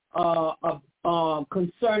scripture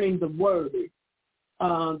concerning the word.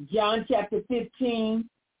 John chapter 15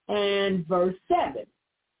 and verse 7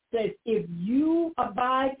 says, if you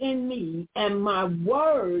abide in me and my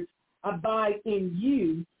words abide in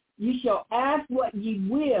you, you shall ask what ye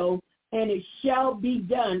will, and it shall be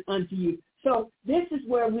done unto you. So this is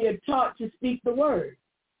where we are taught to speak the word.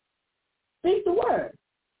 Speak the word.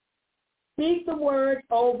 Speak the word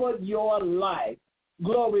over your life.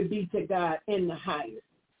 Glory be to God in the highest.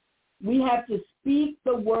 We have to speak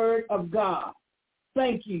the word of God.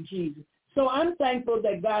 Thank you, Jesus. So I'm thankful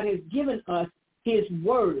that God has given us his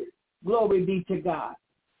word. Glory be to God.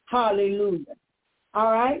 Hallelujah.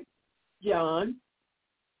 All right, John.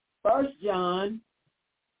 1 John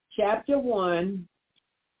chapter 1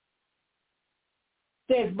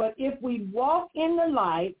 says, but if we walk in the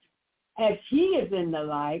light as he is in the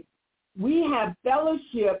light, we have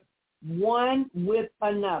fellowship one with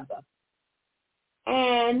another.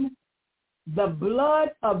 And the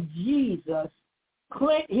blood of Jesus,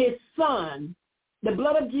 his son, the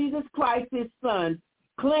blood of Jesus Christ, his son,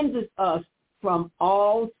 cleanses us from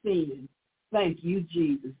all sin. Thank you,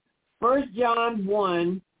 Jesus. 1 John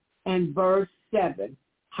 1 and verse 7.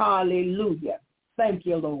 Hallelujah. Thank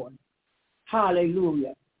you, Lord.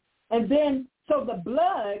 Hallelujah. And then, so the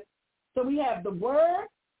blood, so we have the word,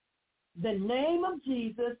 the name of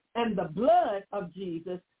Jesus, and the blood of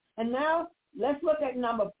Jesus. And now let's look at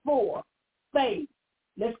number 4, faith.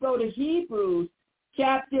 Let's go to Hebrews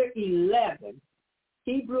chapter 11.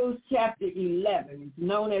 Hebrews chapter 11 is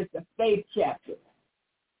known as the faith chapter.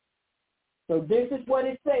 So this is what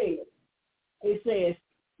it says. It says,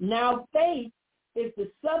 now faith is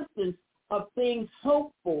the substance of things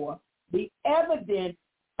hoped for, the evidence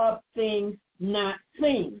of things not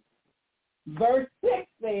seen. Verse 6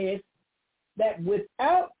 says that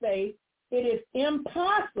without faith it is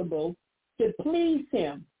impossible to please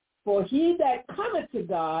him. For he that cometh to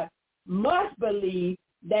God must believe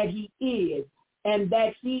that he is, and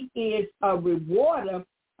that he is a rewarder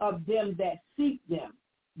of them that seek them.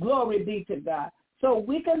 Glory be to God. So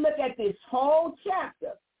we can look at this whole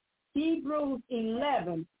chapter, Hebrews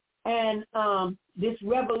 11, and this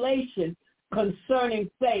revelation concerning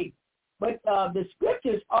faith. But the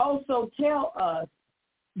scriptures also tell us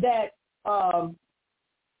that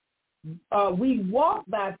we walk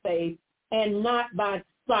by faith and not by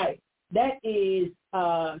sight. That is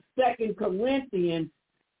 2 Corinthians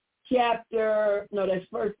that's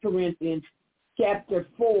 1 Corinthians chapter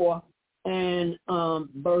 4 and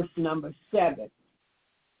verse number 7.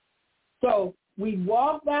 So we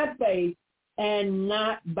walk by faith and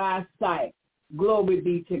not by sight. Glory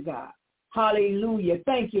be to God. Hallelujah.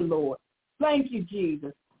 Thank you, Lord. Thank you,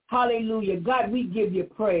 Jesus. Hallelujah. God, we give you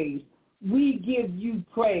praise. We give you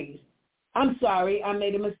praise. I'm sorry, I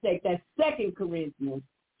made a mistake. That's 2 Corinthians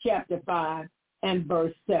chapter 5 and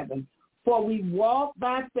verse 7. For we walk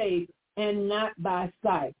by faith and not by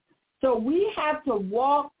sight. So we have to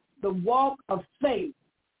walk the walk of faith.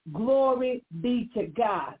 Glory be to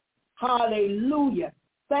God. Hallelujah.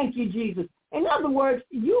 Thank you, Jesus. In other words,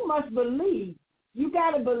 you must believe. You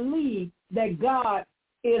got to believe that God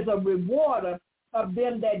is a rewarder of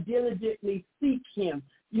them that diligently seek him.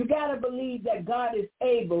 You got to believe that God is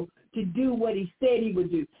able to do what he said he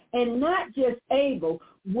would do. And not just able,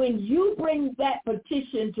 when you bring that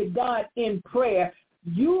petition to God in prayer,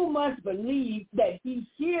 you must believe that he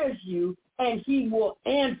hears you and he will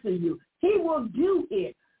answer you. He will do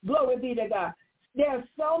it. Glory be to God. There are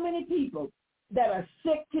so many people that are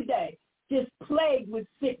sick today, just plagued with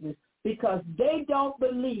sickness, because they don't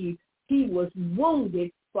believe he was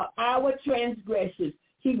wounded for our transgressions.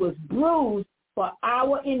 He was bruised for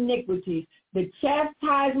our iniquities. The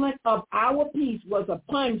chastisement of our peace was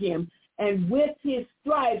upon him, and with his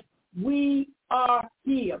stripes we are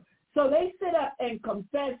healed. So they sit up and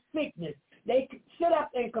confess sickness. They sit up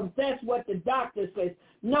and confess what the doctor says.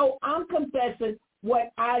 No, I'm confessing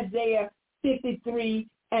what Isaiah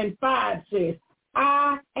 53:5 says.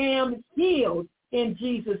 I am healed in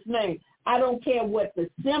Jesus' name. I don't care what the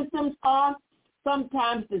symptoms are.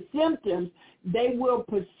 Sometimes the symptoms, they will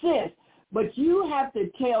persist. But you have to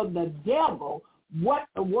tell the devil what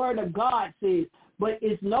the word of God says. But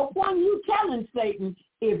it's no point you telling Satan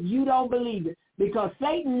if you don't believe it, because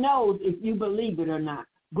Satan knows if you believe it or not.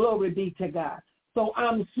 Glory be to God. So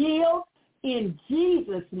I'm healed in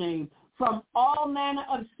Jesus' name from all manner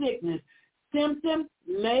of sickness. Symptoms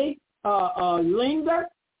may linger,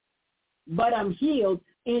 but I'm healed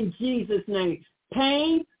in Jesus' name.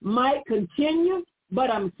 Pain might continue,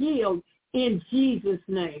 but I'm healed in Jesus'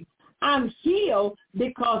 name. I'm healed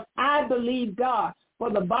because I believe God. For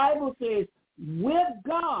the Bible says, with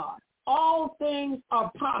God, all things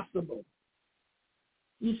are possible.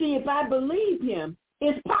 You see, if I believe him,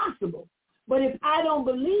 it's possible. But if I don't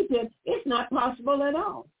believe him, it's not possible at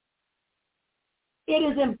all. It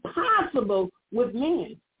is impossible with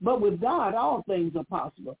men, but with God, all things are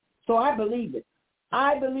possible. So I believe it.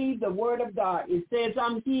 I believe the word of God. It says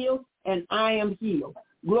I'm healed, and I am healed.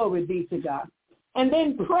 Glory be to God. And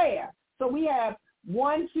then prayer. So we have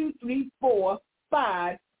 1, 2, 3, 4,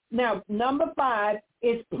 5. Now, number 5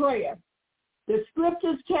 is prayer. The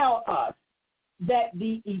scriptures tell us that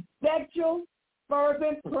the effectual,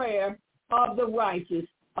 fervent prayer of the righteous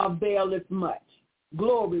availeth much.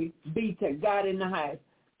 Glory be to God in the highest.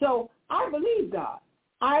 So I believe God.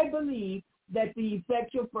 I believe that the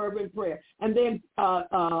effectual, fervent prayer. And then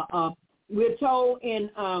we're told in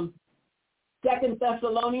 2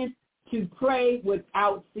 Thessalonians to pray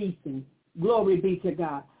without ceasing. Glory be to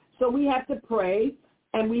God. So we have to pray,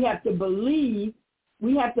 and we have to believe.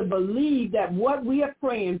 We have to believe that what we are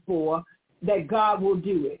praying for, that God will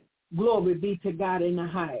do it. Glory be to God in the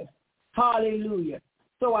highest. Hallelujah.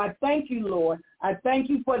 So I thank you, Lord. I thank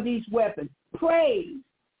you for these weapons. Praise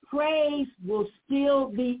will still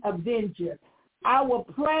be avenger. Our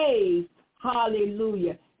praise,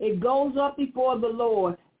 hallelujah, it goes up before the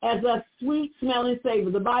Lord as a sweet-smelling savor.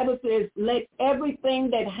 The Bible says, let everything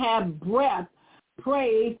that have breath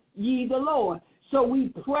praise ye the Lord. So we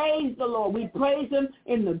praise the Lord. We praise him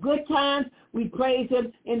in the good times. We praise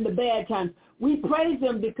him in the bad times. We praise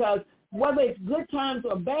him because whether it's good times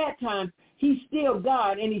or bad times, he's still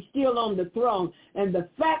God, and he's still on the throne. And the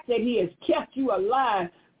fact that he has kept you alive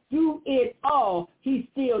through it all, he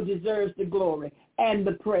still deserves the glory and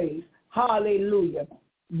the praise. Hallelujah.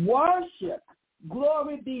 Worship.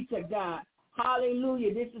 Glory be to God.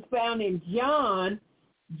 Hallelujah. This is found in John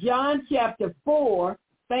chapter 4.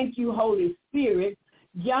 Thank you, Holy Spirit.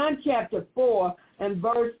 John chapter 4 and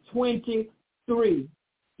verse 23.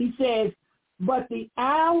 He says, but the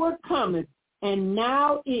hour cometh, and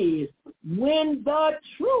now is, when the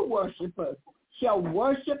true worshipers shall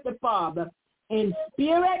worship the Father in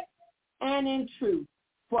spirit and in truth.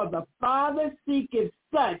 For the Father seeketh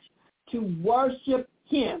such to worship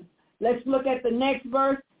him. Let's look at the next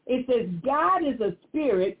verse. It says, God is a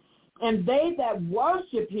spirit, and they that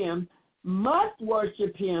worship him must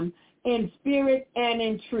worship him in spirit and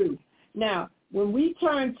in truth. Now, when we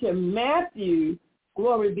turn to Matthew,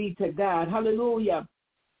 glory be to God, hallelujah,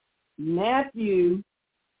 Matthew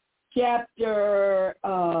chapter,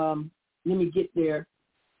 let me get there,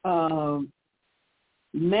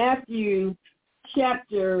 Matthew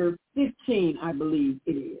chapter 15, I believe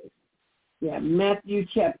it is. Yeah, Matthew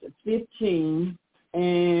chapter 15,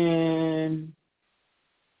 and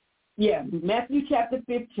Matthew chapter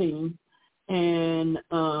 15, and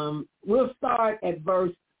we'll start at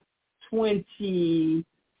verse 22.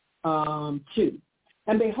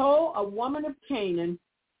 And behold, a woman of Canaan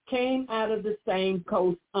came out of the same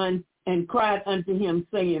coast and cried unto him,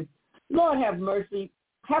 saying, Lord, have mercy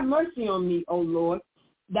on me, O Lord,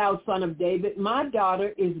 thou son of David. My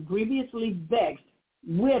daughter is grievously vexed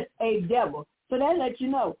with a devil. So that lets you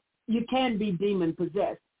know you can be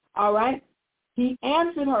demon-possessed. All right? He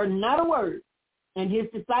answered her not a word, and his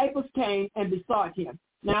disciples came and besought him.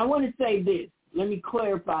 Now, I want to say this. Let me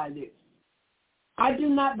clarify this. I do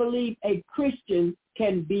not believe a Christian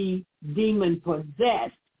can be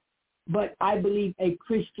demon-possessed, but I believe a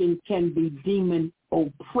Christian can be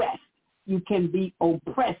demon-oppressed. You can be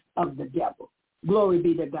oppressed of the devil. Glory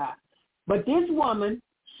be to God. But this woman,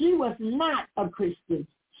 she was not a Christian.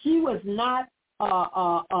 She was not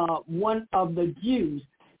one of the Jews.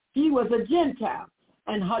 She was a Gentile.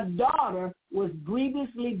 and her daughter was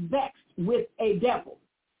grievously vexed with a devil.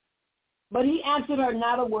 But he answered her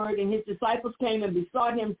not a word, and his disciples came and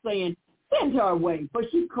besought him, saying, Send her away, for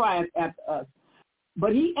she crieth after us.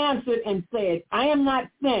 But he answered and said, I am not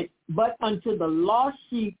sent but unto the lost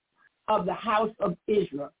sheep of the house of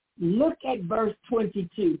Israel. Look at verse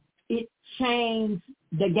 22. It changed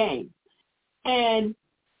the game. And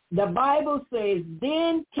the Bible says,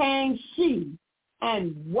 Then came she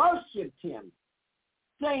and worshipped him,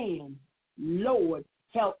 saying, Lord,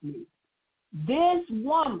 help me. This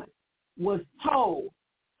woman was told,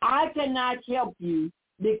 I cannot help you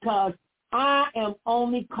because I am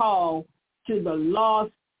only called to the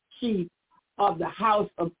lost sheep of the house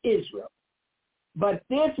of Israel. But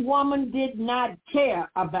this woman did not care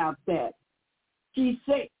about that. She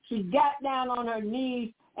got down on her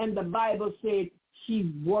knees, and the Bible said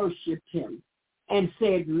she worshiped him and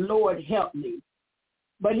said, Lord, help me.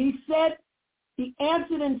 But he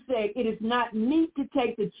answered and said, It is not meet to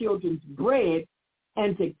take the children's bread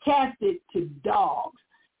and to cast it to dogs.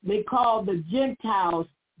 They call the Gentiles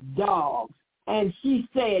dogs. And she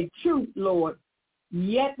said, Truth, Lord,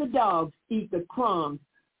 yet the dogs eat the crumbs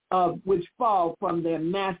which fall from their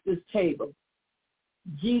master's table.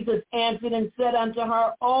 Jesus answered and said unto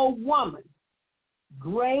her, O woman,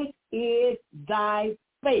 great is thy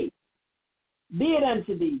faith. Be it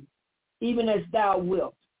unto thee, even as thou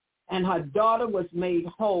wilt. And her daughter was made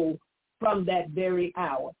whole from that very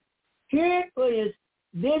hour. Here it is,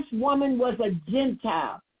 this woman was a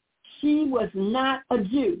Gentile. She was not a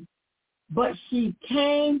Jew, but she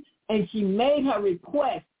came and she made her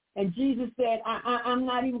request. And Jesus said, I'm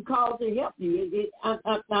not even called to help you.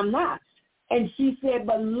 I'm not. And she said,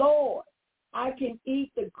 but Lord, I can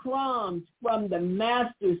eat the crumbs from the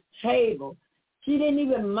master's table. She didn't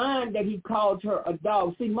even mind that he called her a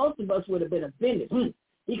dog. See, most of us would have been offended.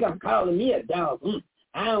 He come calling me a dog.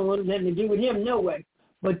 I don't want nothing to do with him, no way.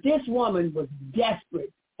 But this woman was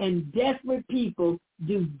desperate, and desperate people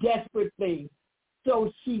do desperate things.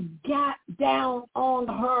 So she got down on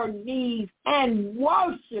her knees and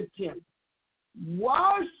worshiped him.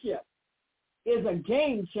 Worship is a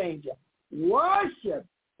game changer. Worship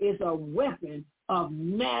is a weapon of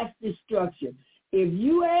mass destruction. If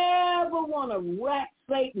you ever want to rack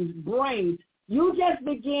Satan's brains, you just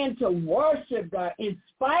begin to worship God in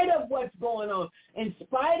spite of what's going on, in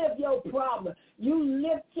spite of your problem. You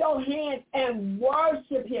lift your hands and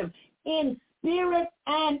worship him in spirit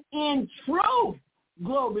and in truth.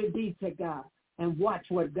 Glory be to God. And watch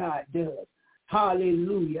what God does.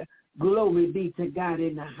 Hallelujah. Glory be to God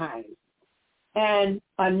in the highest. And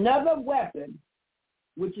another weapon,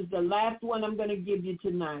 which is the last one I'm going to give you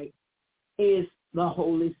tonight, is the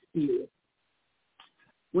Holy Spirit.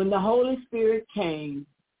 When the Holy Spirit came,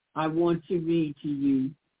 I want to read to you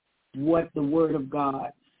what the Word of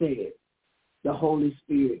God said. The Holy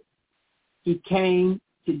Spirit. He came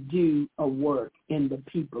to do a work in the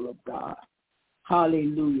people of God.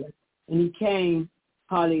 Hallelujah. And he came,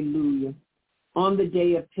 hallelujah, on the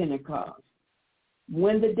day of Pentecost.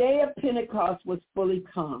 When the day of Pentecost was fully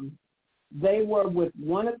come, they were with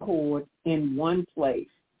one accord in one place.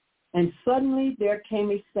 And suddenly there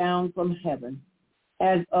came a sound from heaven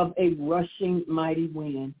as of a rushing mighty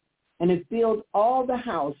wind, and it filled all the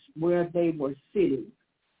house where they were sitting.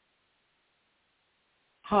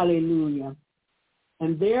 Hallelujah.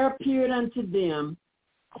 And there appeared unto them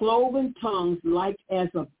cloven tongues like as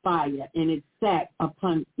of fire, and it sat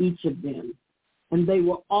upon each of them. And they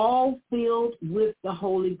were all filled with the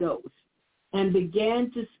Holy Ghost, and began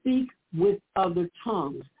to speak with other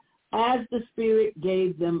tongues, as the Spirit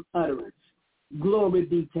gave them utterance. Glory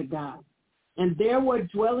be to God. And there were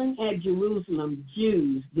dwelling at Jerusalem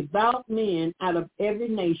Jews, devout men out of every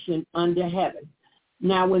nation under heaven.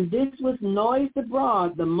 Now when this was noised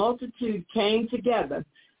abroad, the multitude came together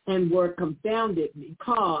and were confounded,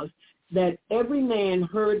 because that every man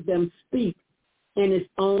heard them speak in his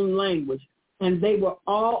own language. And they were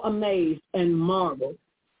all amazed and marveled,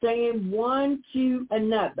 saying one to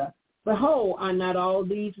another, Behold, are not all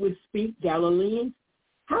these which speak Galileans?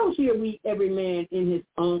 How hear we every man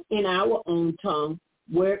in our own tongue,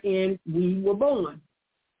 wherein we were born?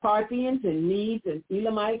 Parthians and Medes and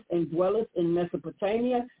Elamites and dwellers in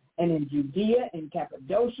Mesopotamia and in Judea and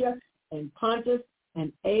Cappadocia and Pontus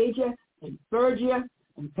and Asia and Phrygia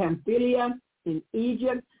and Pamphylia in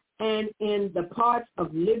Egypt and in the parts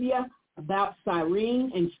of Libya about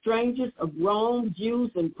Cyrene, and strangers of Rome,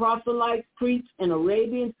 Jews and proselytes, Cretes and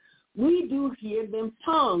Arabians, we do hear them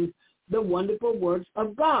tongues, the wonderful works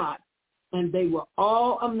of God. And they were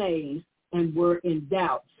all amazed and were in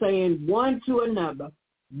doubt, saying one to another,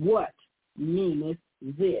 What meaneth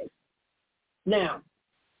this? Now,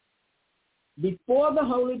 before the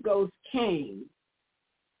Holy Ghost came,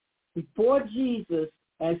 before Jesus,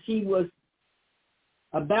 as he was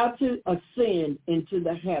about to ascend into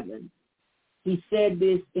the heavens, he said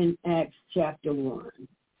this in Acts chapter 1.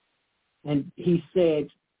 And he said,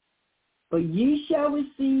 "But ye shall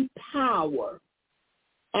receive power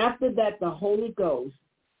after that the Holy Ghost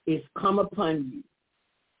is come upon you,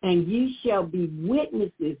 and ye shall be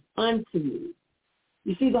witnesses unto me."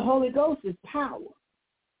 You see, the Holy Ghost is power.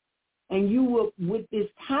 And you will, with this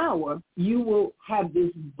power, you will have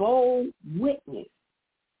this bold witness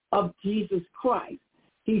of Jesus Christ.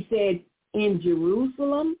 He said, in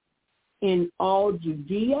Jerusalem, in all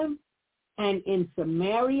Judea, and in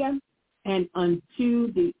Samaria, and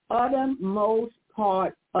unto the uttermost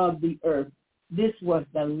part of the earth. This was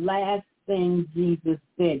the last thing Jesus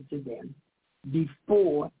said to them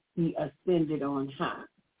before he ascended on high.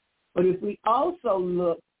 But if we also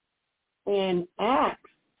look in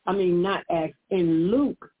in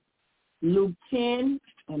Luke 10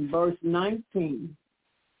 and verse 19.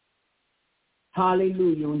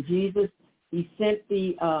 Hallelujah. When Jesus, he sent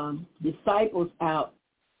the disciples out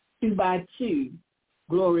 2 by 2,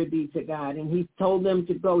 glory be to God, and he told them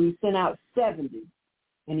to go. He sent out 70,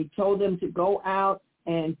 and he told them to go out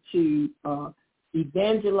and to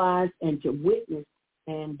evangelize and to witness,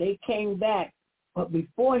 and they came back. But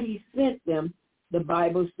before he sent them, the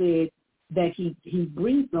Bible said that he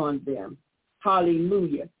breathed on them.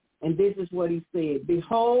 Hallelujah. And this is what he said.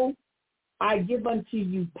 "Behold, I give unto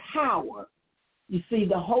you power." You see,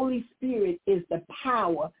 the Holy Spirit is the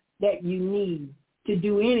power that you need to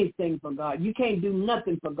do anything for God. You can't do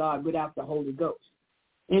nothing for God without the Holy Ghost.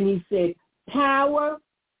 And he said, power,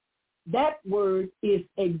 that word is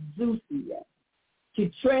exousia, to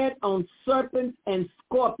tread on serpents and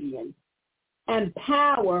scorpions, and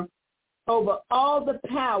power over all the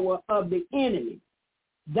power of the enemy.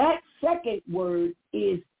 That second word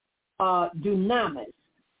is dunamis,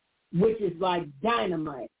 which is like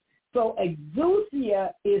dynamite. So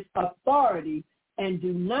exousia is authority and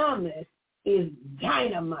dunamis is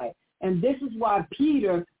dynamite. And this is why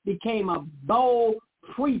Peter became a bold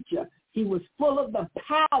preacher. He was full of the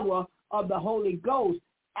power of the Holy Ghost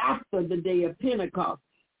after the day of Pentecost.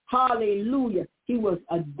 Hallelujah. He was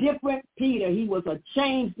a different Peter. He was a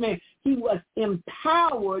changed man. He was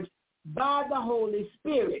empowered by the Holy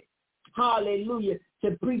Spirit. Hallelujah.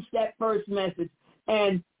 To preach that first message.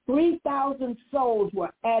 And 3,000 souls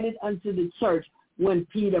were added unto the church when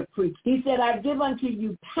Peter preached. He said, "I give unto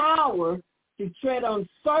you power to tread on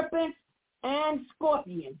serpents and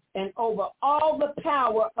scorpions and over all the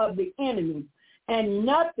power of the enemy, and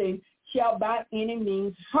nothing shall by any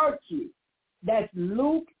means hurt you." That's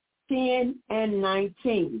Luke 10 and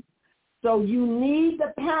 19. So you need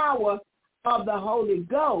the power of the Holy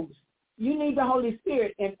Ghost. You need the Holy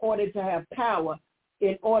Spirit in order to have power,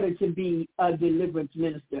 in order to be a deliverance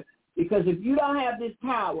minister. Because if you don't have this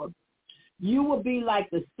power, you will be like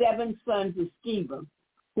the 7 sons of Sceva,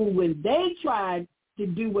 who when they tried to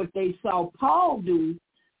do what they saw Paul do,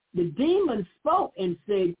 the demons spoke and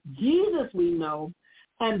said, "Jesus we know,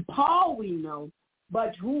 and Paul we know,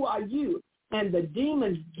 but who are you?" And the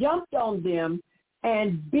demons jumped on them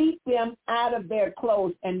and beat them out of their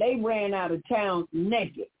clothes, and they ran out of town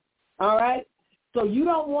naked. All right? So you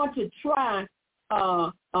don't want to try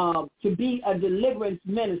to be a deliverance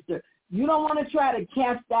minister. You don't want to try to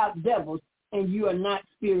cast out devils and you are not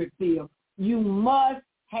spirit-filled. You must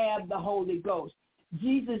have the Holy Ghost.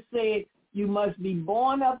 Jesus said you must be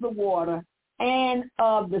born of the water and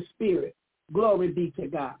of the Spirit. Glory be to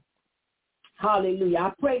God. Hallelujah. I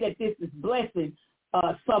pray that this is blessing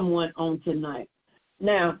someone on tonight.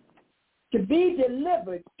 Now, to be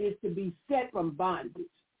delivered is to be set from bondage.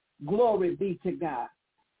 Glory be to God.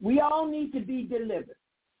 We all need to be delivered.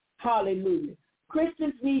 Hallelujah.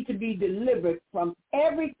 Christians need to be delivered from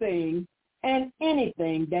everything and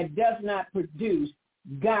anything that does not produce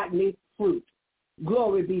godly fruit.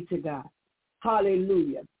 Glory be to God.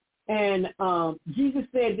 Hallelujah. And Jesus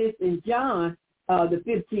said this in John, the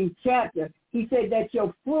 15th chapter. He said that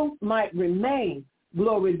your fruit might remain.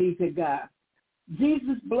 Glory be to God.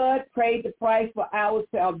 Jesus' blood paid the price for our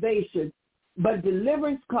salvation, but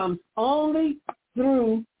deliverance comes only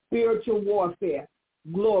through spiritual warfare.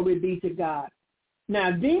 Glory be to God.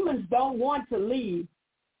 Now, demons don't want to leave.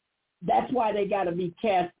 That's why they got to be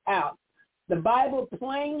cast out. The Bible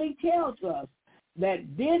plainly tells us that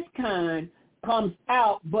this kind comes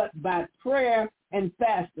out but by prayer and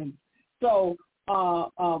fasting. So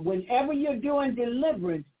whenever you're doing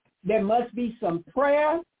deliverance, there must be some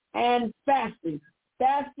prayer and fasting.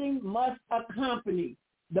 Fasting must accompany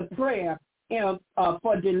the prayer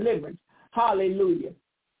for deliverance. Hallelujah.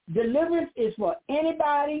 Deliverance is for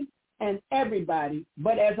anybody and everybody.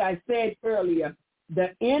 But as I said earlier, the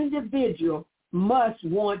individual must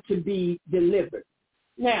want to be delivered.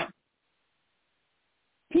 Now,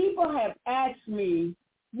 people have asked me,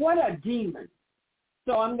 what are demons?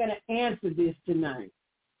 So I'm going to answer this tonight.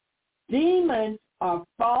 Demons are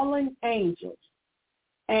fallen angels.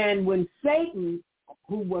 And when Satan,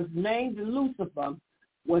 who was named Lucifer,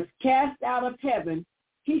 was cast out of heaven,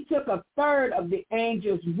 he took a third of the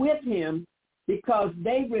angels with him because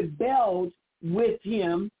they rebelled with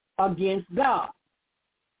him against God.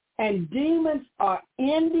 And demons are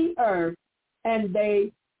in the earth, and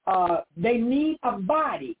they need a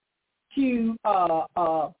body to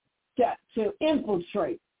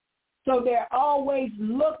infiltrate. So they're always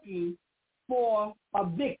looking for a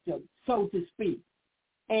victim, so to speak.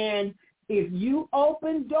 And if you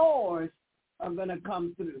open doors, are going to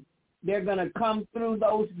come through. They're going to come through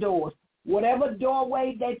those doors. Whatever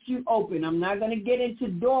doorway that you open, I'm not going to get into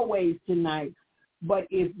doorways tonight, but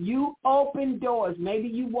if you open doors, maybe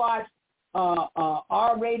you watch a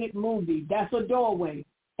R-rated movie, that's a doorway,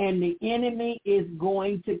 and the enemy is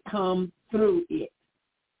going to come through it.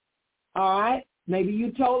 All right? Maybe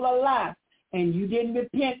you told a lie and you didn't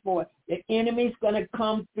repent for it. The enemy's going to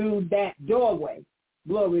come through that doorway.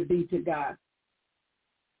 Glory be to God.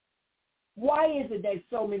 Why is it that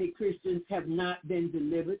so many Christians have not been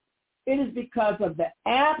delivered? It is because of the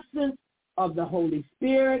absence of the Holy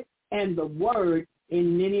Spirit and the Word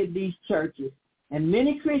in many of these churches. And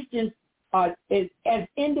many Christians, as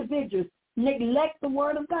individuals, neglect the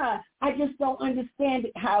Word of God. I just don't understand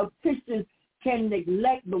how Christians can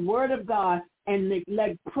neglect the Word of God and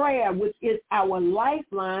neglect prayer, which is our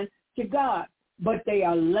lifeline to God. But they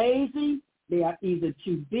are lazy. They are either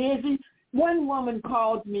too busy. One woman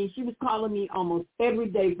called me. She was calling me almost every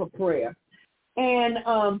day for prayer. And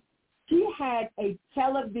she had a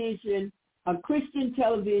Christian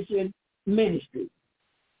television ministry.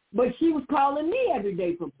 But she was calling me every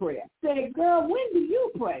day for prayer. I said, girl, when do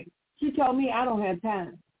you pray? She told me, I don't have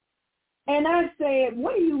time. And I said,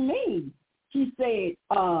 what do you mean? She said,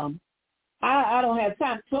 I don't have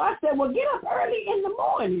time. So I said, well, get up early in the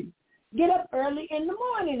morning. Get up early in the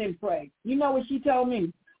morning and pray. You know what she told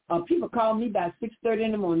me? People call me by 6:30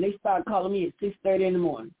 in the morning. They start calling me at 6:30 in the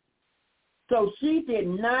morning. So she did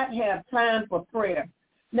not have time for prayer.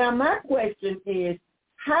 Now, my question is,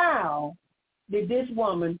 how did this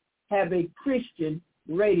woman have a Christian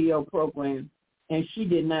radio program and she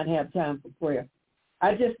did not have time for prayer?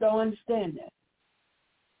 I just don't understand that.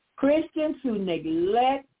 Christians who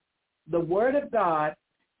neglect the Word of God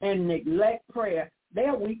and neglect prayer, they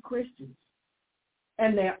are weak Christians.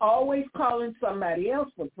 And they're always calling somebody else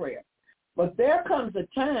for prayer. But there comes a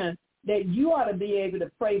time that you ought to be able to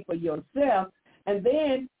pray for yourself, and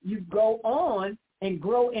then you go on and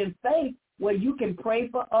grow in faith where you can pray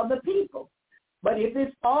for other people. But if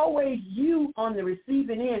it's always you on the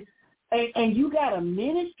receiving end and you got a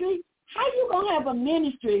ministry, how you going to have a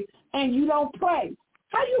ministry and you don't pray?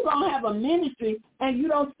 How you going to have a ministry and you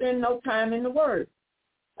don't spend no time in the Word?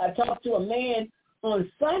 I talked to a man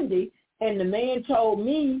on Sunday, and the man told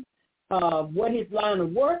me what his line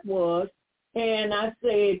of work was, and I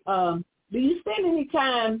said, do you spend any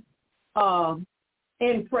time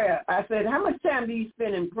in prayer? I said, how much time do you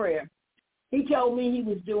spend in prayer? He told me he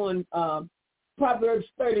was doing Proverbs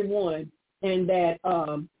 31, and that,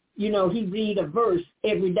 he read a verse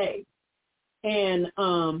every day. And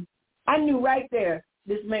I knew right there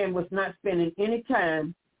this man was not spending any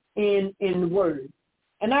time in the Word.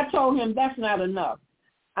 And I told him that's not enough.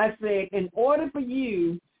 I said, in order for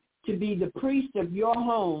you to be the priest of your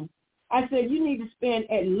home, I said, you need to spend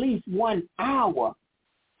at least 1 hour,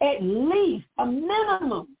 at least a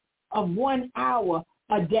minimum of 1 hour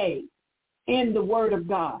a day in the Word of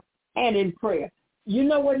God and in prayer. You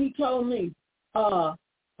know what he told me? I'll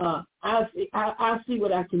see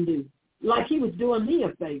what I can do. Like he was doing me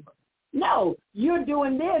a favor. No, you're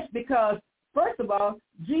doing this because, first of all,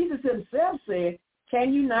 Jesus himself said,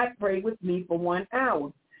 can you not pray with me for 1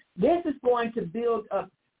 hour? This is going to build up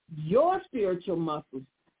your spiritual muscles.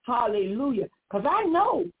 Hallelujah. Because I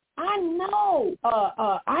know I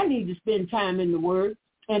need to spend time in the Word,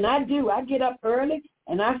 and I do. I get up early,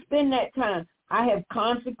 and I spend that time. I have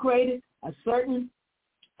consecrated a certain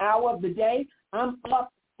hour of the day. I'm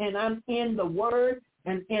up, and I'm in the Word,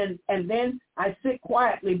 and then I sit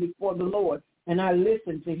quietly before the Lord, and I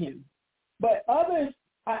listen to him. But others,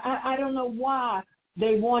 I don't know why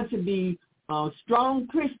they want to be strong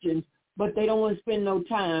Christians, but they don't want to spend no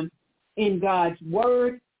time in God's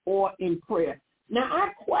Word or in prayer. Now,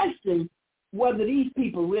 I question whether these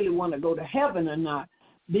people really want to go to heaven or not,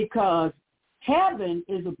 because Heaven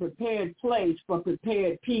is a prepared place for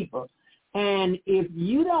prepared people. And if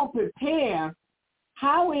you don't prepare,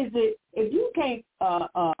 how is it, if you can't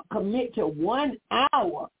commit to 1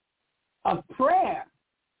 hour of prayer,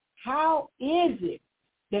 how is it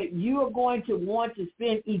that you are going to want to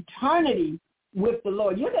spend eternity with the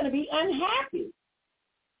Lord? You're going to be unhappy.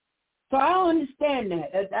 So I don't understand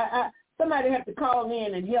that. Somebody have to call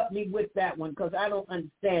in and help me with that one, because I don't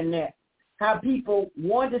understand that. How people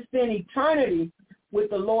want to spend eternity with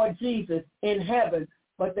the Lord Jesus in heaven,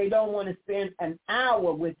 but they don't want to spend an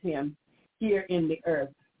hour with him here in the earth.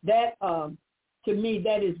 That, to me,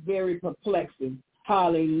 that is very perplexing.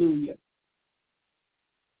 Hallelujah.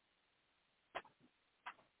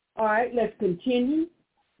 All right, let's continue.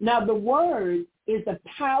 Now, the word is a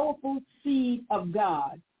powerful seed of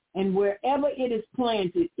God, and wherever it is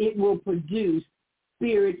planted, it will produce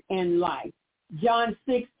spirit and life. John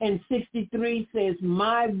 6:63 says,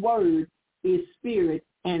 my word is spirit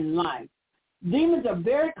and life. Demons are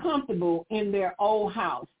very comfortable in their old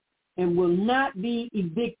house and will not be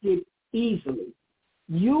evicted easily.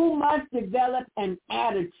 You must develop an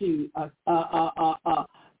attitude, a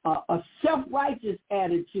self-righteous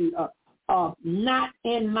attitude of not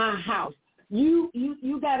in my house.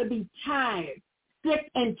 You got to be tired, sick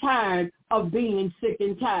and tired of being sick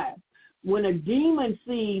and tired. When a demon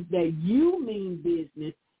sees that you mean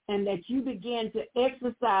business and that you begin to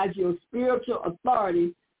exercise your spiritual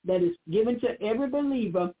authority that is given to every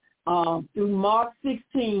believer through Mark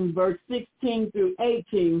 16, verse 16 through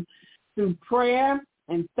 18, through prayer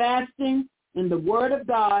and fasting and the word of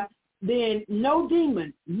God, then no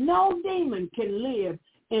demon can live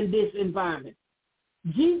in this environment.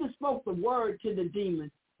 Jesus spoke the word to the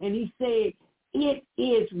demons, and he said, it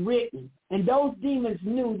is written. And those demons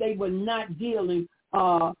knew they were not dealing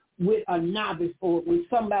with a novice or with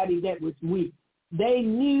somebody that was weak. They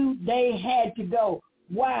knew they had to go.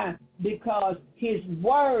 Why? Because his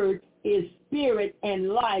word is spirit and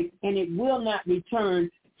life, and it will not return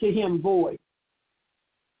to him void.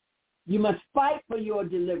 You must fight for your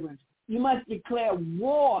deliverance. You must declare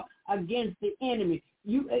war against the enemy.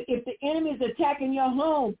 If the enemy is attacking your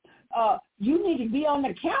home, you need to be on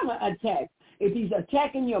the counterattack. If he's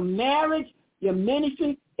attacking your marriage, your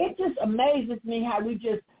ministry, it just amazes me how we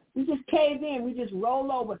just cave in. We just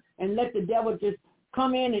roll over and let the devil just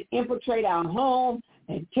come in and infiltrate our home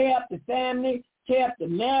and tear up the family, tear up the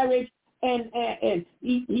marriage, and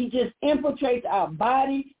he just infiltrates our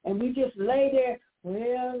body, and we just lay there.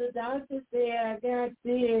 Well, the doctor said I got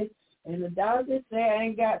this, and the doctor said I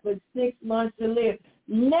ain't got but 6 months to live.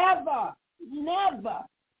 Never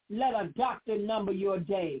let a doctor number your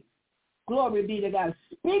days. Glory be to God.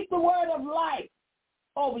 Speak the word of life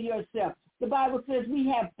over yourself. The Bible says we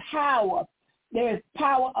have power. There's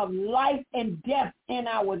power of life and death in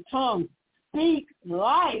our tongue. Speak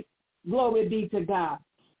life. Glory be to God.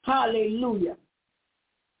 Hallelujah.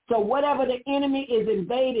 So whatever the enemy is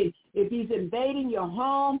invading, if he's invading your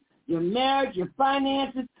home, your marriage, your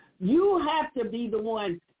finances, you have to be the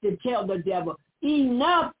one to tell the devil,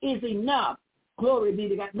 enough is enough. Glory be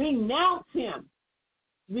to God. Renounce him.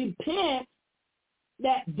 Repent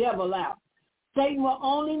that devil out. Satan will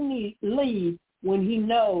only leave when he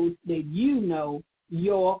knows that you know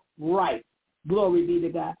you're right. Glory be to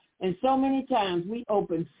God. And so many times we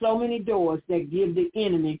open so many doors that give the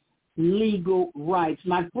enemy legal rights.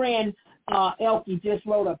 My friend Elkie just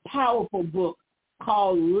wrote a powerful book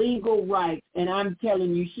called Legal Rights, and I'm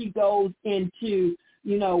telling you, she goes into,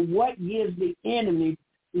 what gives the enemy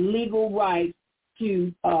legal rights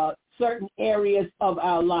to certain areas of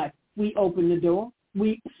our life. We open the door.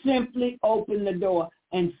 We simply open the door.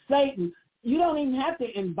 And Satan, you don't even have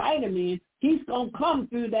to invite him in. He's going to come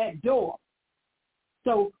through that door.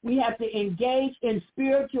 So we have to engage in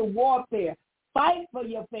spiritual warfare. Fight for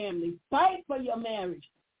your family. Fight for your marriage.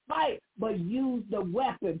 Fight, but use the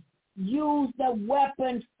weapons. Use the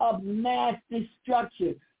weapons of mass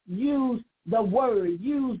destruction. Use the word.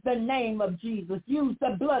 Use the name of Jesus. Use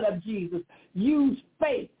the blood of Jesus. Use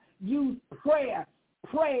faith. Use prayer,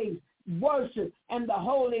 praise, worship, and the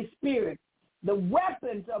Holy Spirit. The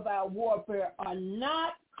weapons of our warfare are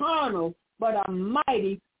not carnal, but are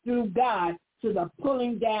mighty through God to the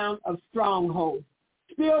pulling down of strongholds.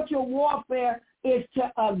 Spiritual warfare is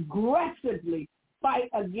to aggressively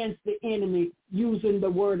fight against the enemy using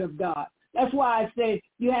the word of God. That's why I say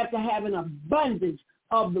you have to have an abundance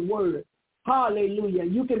of the word. Hallelujah.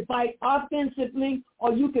 You can fight offensively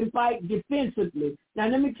or you can fight defensively. Now,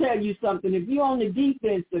 let me tell you something. If you're on the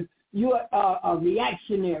defensive, you're a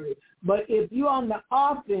reactionary. But if you're on the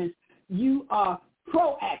offense, you are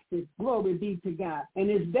proactive. Glory be to God. And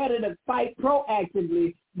it's better to fight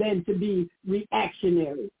proactively than to be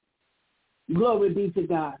reactionary. Glory be to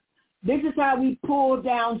God. This is how we pull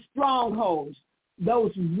down strongholds,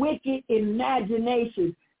 those wicked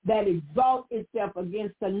imaginations that exalt itself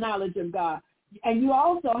against the knowledge of God. And you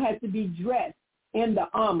also have to be dressed in the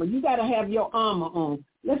armor. You got to have your armor on.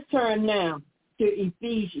 Let's turn now to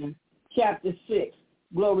Ephesians chapter 6.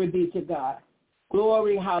 Glory be to God.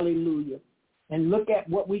 Glory, hallelujah. And look at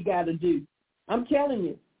what we got to do. I'm telling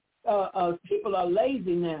you, people are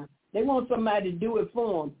lazy now. They want somebody to do it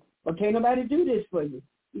for them. But can't nobody do this for you.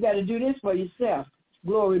 You got to do this for yourself.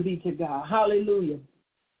 Glory be to God. Hallelujah.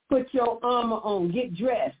 Put your armor on. Get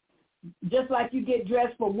dressed. Just like you get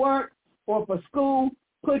dressed for work or for school,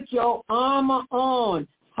 put your armor on.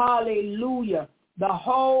 Hallelujah. The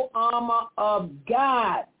whole armor of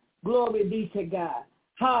God. Glory be to God.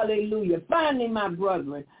 Hallelujah. Finally, my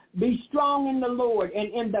brethren, be strong in the Lord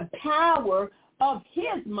and in the power of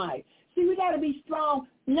his might. See, we got to be strong,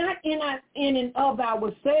 not in and of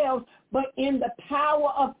ourselves, but in the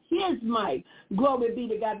power of his might. Glory be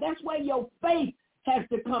to God. That's where your faith has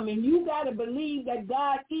to come in. You got to believe that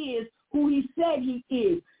God is who he said he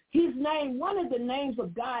is. His name, one of the names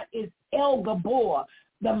of God is El Gabor,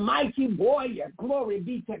 the mighty warrior. Glory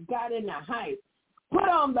be to God in the heights. Put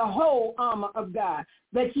on the whole armor of God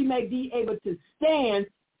that you may be able to stand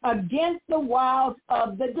against the wiles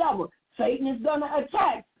of the devil. Satan is going to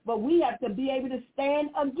attack, but we have to be able to stand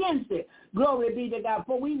against it. Glory be to God.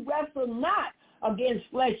 For we wrestle not against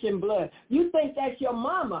flesh and blood. You think that's your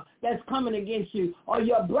mama that's coming against you, or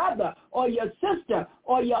your brother, or your sister,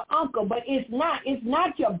 or your uncle, but it's not. It's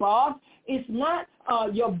not your boss. It's not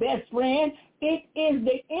your best friend. It is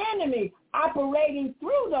the enemy operating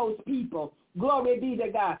through those people. Glory be to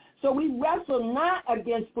God. So we wrestle not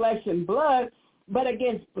against flesh and blood, but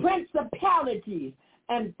against principalities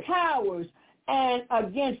and powers and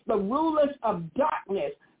against the rulers of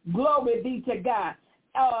darkness. Glory be to God.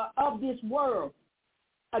 Of this world,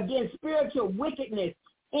 against spiritual wickedness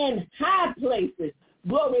in high places.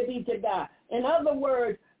 Glory be to God. In other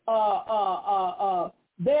words,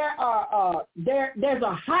 there's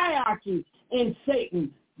a hierarchy in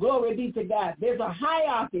Satan. Glory be to God. There's a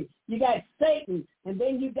hierarchy. You got Satan, and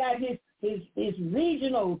then you got his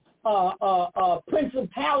regional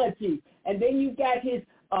principality, and then you got his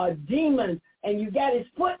demons, and you got his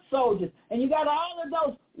foot soldiers, and you got all of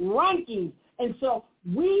those rankings. And so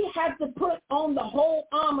we have to put on the whole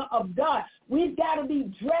armor of God. We've got to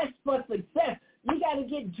be dressed for success. We got to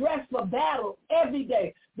get dressed for battle every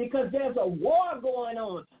day because there's a war going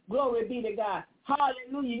on. Glory be to God.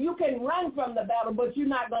 Hallelujah. You can run from the battle, but you're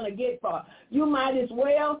not going to get far. You might as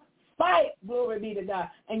well fight. Glory be to God.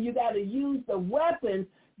 And you got to use the weapons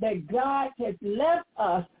that God has left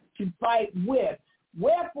us to fight with.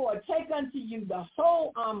 Wherefore, take unto you the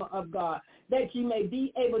whole armor of God, that you may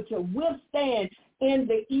be able to withstand in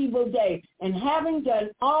the evil day. And having done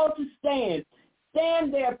all to stand,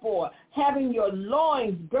 stand therefore, having your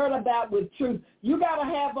loins girt about with truth. You got to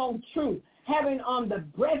have on truth, having on the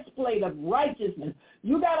breastplate of righteousness.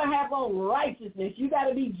 You got to have on righteousness. You got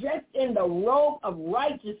to be dressed in the robe of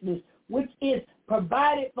righteousness, which is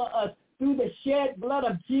provided for us through the shed blood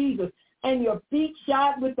of Jesus, and your feet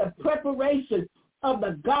shod with the preparation of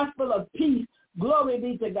the gospel of peace. Glory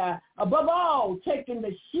be to God. Above all, taking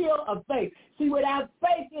the shield of faith. See, without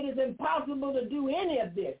faith, it is impossible to do any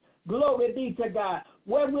of this. Glory be to God.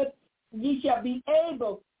 Wherewith ye shall be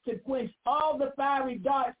able to quench all the fiery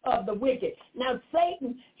darts of the wicked. Now,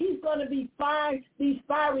 Satan, he's going to be firing these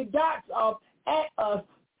fiery darts off at us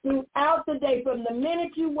throughout the day. From the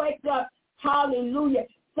minute you wake up, hallelujah,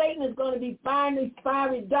 Satan is going to be firing these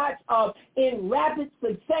fiery darts off in rapid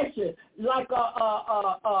succession, like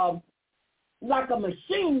a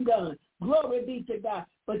machine gun. Glory be to God.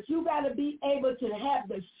 But you got to be able to have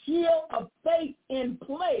the shield of faith in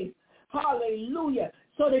place. Hallelujah.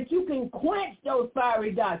 So that you can quench those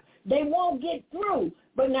fiery darts. They won't get through.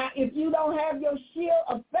 But now, if you don't have your shield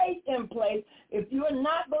of faith in place, if you're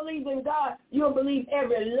not believing God, you'll believe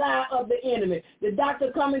every lie of the enemy. The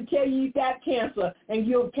doctor come and tell you got cancer, and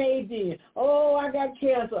you'll cave in. Oh, I got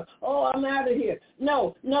cancer. Oh, I'm out of here.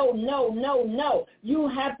 No. You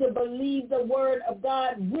have to believe the word of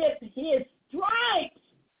God. With his stripes,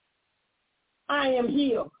 I am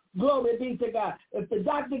healed. Glory be to God. If the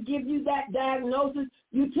doctor gives you that diagnosis,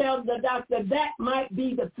 you tell the doctor that might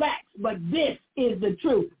be the facts, but this is the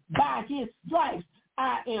truth. By his stripes,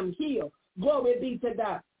 I am healed. Glory be to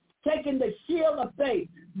God. Taking the shield of faith,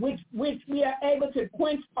 which we are able to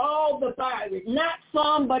quench all the fiery, not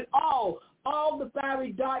some, but all the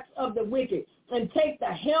fiery darts of the wicked. and take the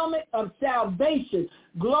helmet of salvation,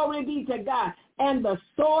 glory be to God, and the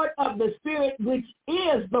sword of the Spirit, which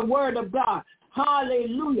is the word of God.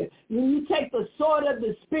 Hallelujah. When you take the sword of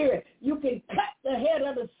the Spirit, you can cut the head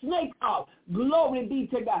of the snake off. Glory be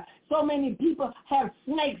to God. So many people have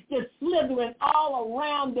snakes just slithering all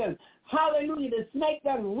around them. Hallelujah. The snake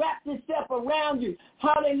done wrapped itself around you.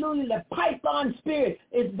 Hallelujah. The python spirit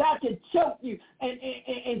is about to choke you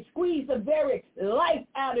and squeeze the very life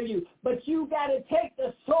out of you. But you got to take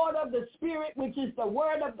the sword of the Spirit, which is the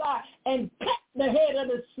word of God, and cut the head of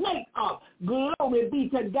the snake off. Glory be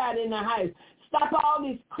to God in the highest. Stop all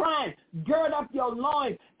this crying. Gird up your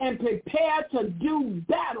loins and prepare to do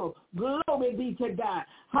battle. Glory be to God.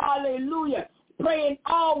 Hallelujah. Praying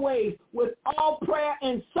always with all prayer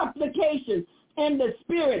and supplication in the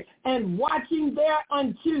Spirit, and watching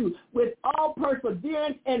thereunto with all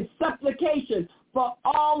perseverance and supplication for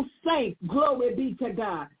all saints. Glory be to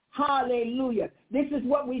God. Hallelujah. This is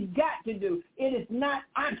what we've got to do. It is not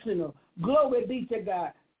optional. Glory be to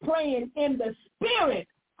God. Praying in the Spirit.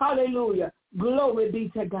 Hallelujah. Glory be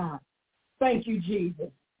to God. Thank you, Jesus.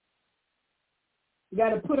 You got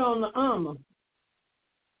to put on the armor.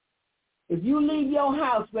 If you leave your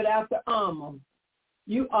house without the armor,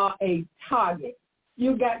 you are a target.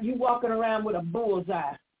 You walking around with a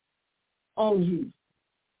bullseye on you.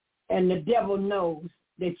 And the devil knows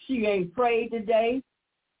that she ain't prayed today.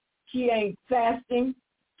 She ain't fasting.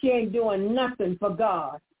 She ain't doing nothing for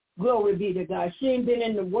God. Glory be to God. She ain't been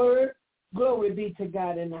in the Word. Glory be to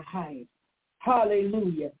God in the highest.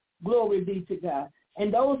 Hallelujah. Glory be to God.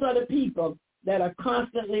 And those are the people that are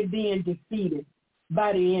constantly being defeated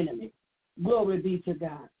by the enemy. Glory be to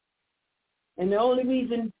God. And the only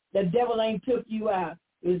reason the devil ain't took you out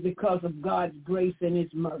is because of God's grace and his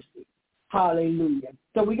mercy. Hallelujah.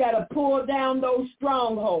 So we got to pull down those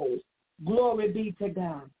strongholds. Glory be to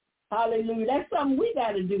God. Hallelujah. That's something we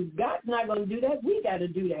got to do. God's not going to do that. We got to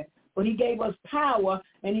do that. But he gave us power,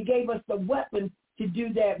 and he gave us the weapon to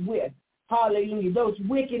do that with. Hallelujah. Those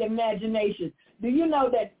wicked imaginations. Do you know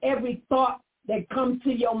that every thought that comes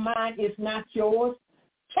to your mind is not yours?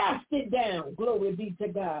 Cast it down. Glory be to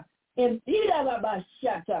God. And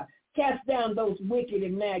cast down those wicked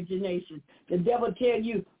imaginations. The devil tell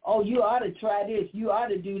you, oh, you ought to try this. You ought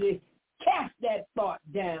to do this. Cast that thought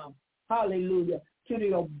down. Hallelujah. To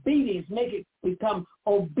the obedience. Make it become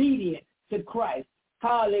obedient to Christ.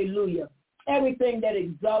 Hallelujah. Everything that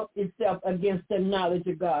exalts itself against the knowledge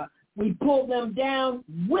of God, we pull them down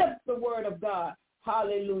with the word of God.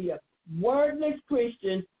 Hallelujah. Wordless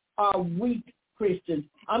Christians are weak Christians.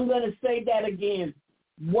 I'm going to say that again.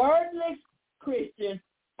 Wordless Christians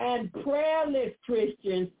and prayerless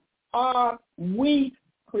Christians are weak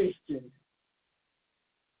Christians.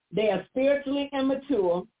 They are spiritually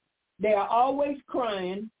immature. They are always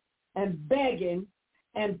crying and begging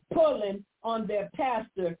and pulling on their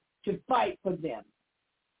pastor to fight for them.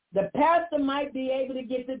 The pastor might be able to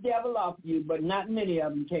get the devil off you, but not many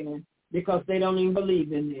of them can, because they don't even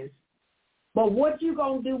believe in this. But what you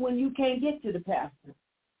going to do when you can't get to the pastor?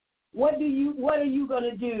 What are you going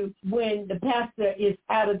to do when the pastor is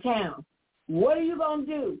out of town? What are you going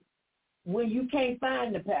to do when you can't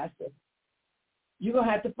find the pastor? You're going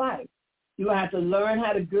to have to fight. You're going to have to learn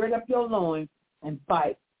how to gird up your loins and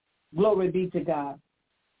fight. Glory be to God.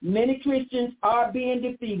 Many Christians are being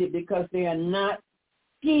defeated because they are not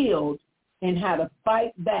skilled in how to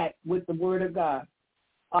fight back with the word of God.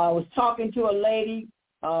 I was talking to a lady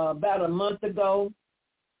about a month ago,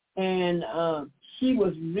 and she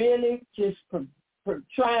was really just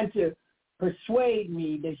trying to persuade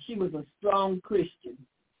me that she was a strong Christian.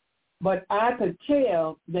 But I could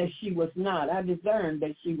tell that she was not. I discerned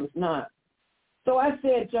that she was not. So I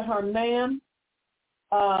said to her, ma'am,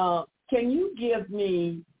 can you give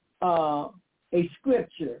me a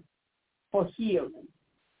scripture for healing?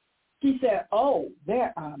 She said, oh,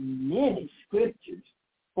 there are many scriptures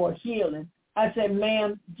for healing. I said,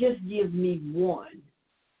 ma'am, just give me one.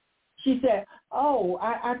 She said, oh,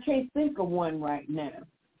 I can't think of one right now.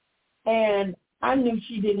 And I knew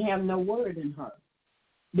she didn't have no word in her,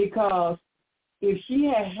 because if she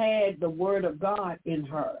had had the word of God in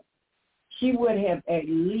her, she would have at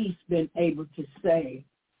least been able to say,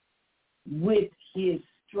 with his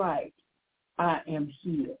stripes, I am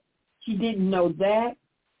healed. She didn't know that.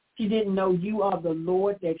 She didn't know you are the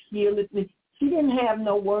Lord that healeth me. She didn't have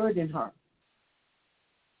no word in her.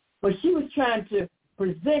 But she was trying to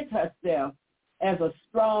present herself as a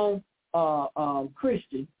strong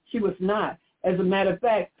Christian. She was not. As a matter of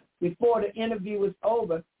fact, before the interview was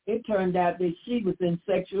over, it turned out that she was in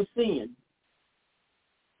sexual sin,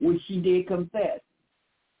 which she did confess.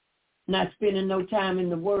 Not spending no time in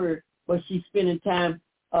the Word but she's spending time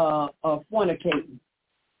fornicating.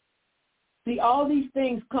 See, all these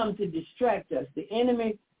things come to distract us. The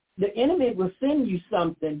enemy will send you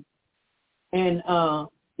something, and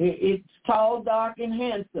it's tall, dark, and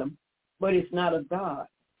handsome, but it's not of God.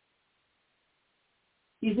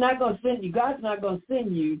 He's not going to send you. God's not going to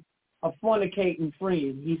send you a fornicating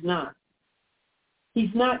friend. He's not.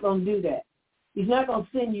 He's not going to do that. He's not going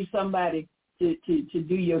to send you somebody to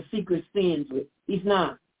do your secret sins with. He's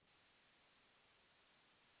not.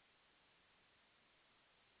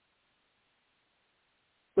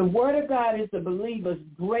 The Word of God is the believer's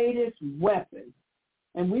greatest weapon.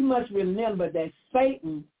 And we must remember that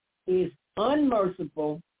Satan is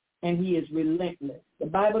unmerciful and he is relentless. The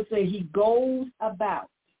Bible says he goes about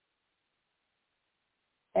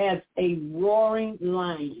as a roaring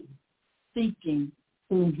lion, seeking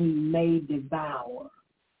whom he may devour.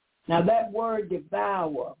 Now that word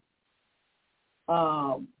devour,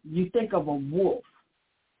 you think of a wolf.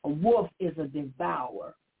 A wolf is a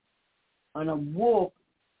devourer. And a wolf,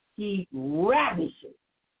 he ravishes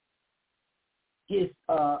his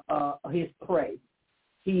prey.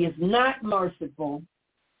 He is not merciful.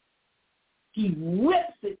 He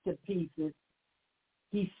rips it to pieces.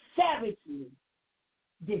 He savagely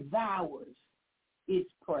devours its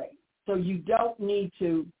prey. So you don't need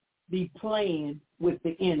to be playing with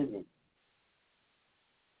the enemy.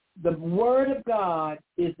 The Word of God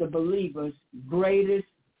is the believer's greatest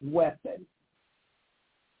weapon,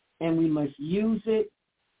 and we must use it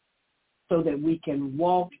so that we can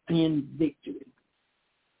walk in victory.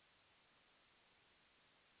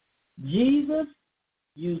 Jesus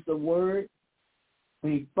used the Word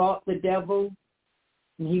when he fought the devil,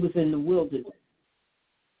 and he was in the wilderness.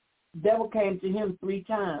 The devil came to him 3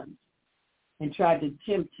 times and tried to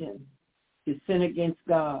tempt him to sin against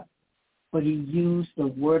God, but he used the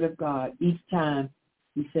Word of God. Each time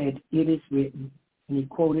he said, "It is written," and he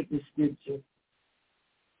quoted the scripture.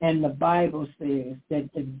 And the Bible says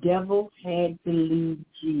that the devil had to leave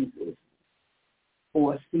Jesus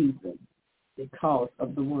for a season because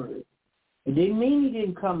of the Word. It didn't mean he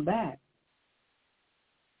didn't come back.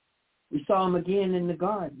 We saw him again in the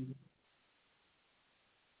garden.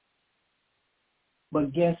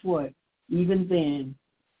 But guess what? Even then,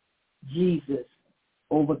 Jesus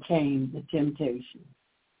overcame the temptation.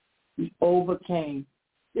 He overcame.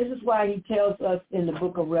 This is why he tells us in the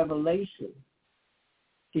book of Revelation,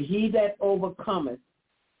 to he that overcometh,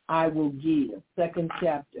 I will give. 2nd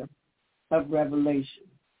chapter of Revelation.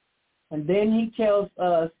 And then he tells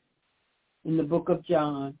us in the book of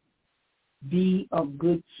John, be of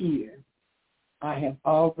good cheer. I have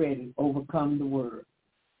already overcome the world.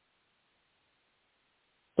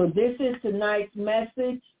 So this is tonight's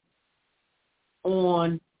message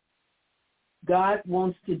on God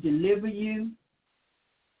wants to deliver you.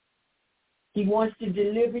 He wants to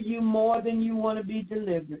deliver you more than you want to be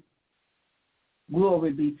delivered.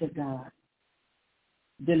 Glory be to God.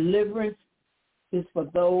 Deliverance is for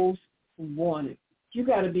those who want it. You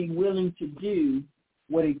got to be willing to do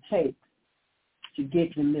what it takes to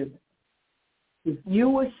get delivered. If you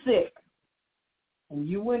were sick and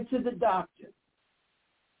you went to the doctor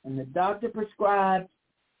and the doctor prescribed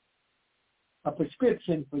a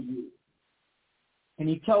prescription for you and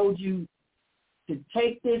he told you to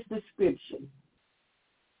take this prescription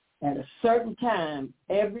at a certain time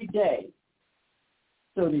every day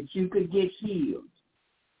so that you could get healed,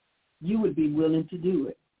 you would be willing to do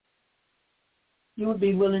it. You would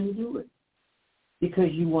be willing to do it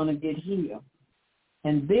because you want to get healed.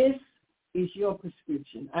 And this is your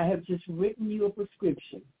prescription. I have just written you a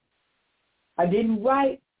prescription. I didn't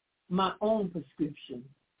write my own prescription.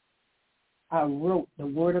 I wrote the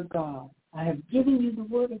Word of God. I have given you the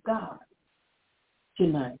Word of God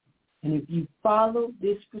tonight. And if you follow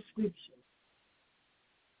this prescription,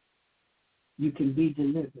 you can be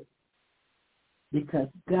delivered because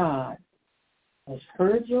God has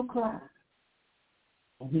heard your cry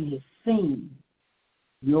and he has seen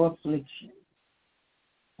your affliction.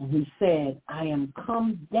 And he said, I am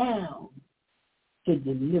come down to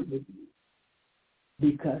deliver you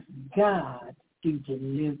because God to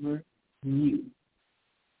deliver you.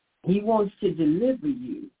 He wants to deliver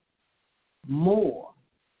you more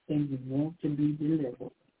than you want to be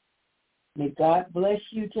delivered. May God bless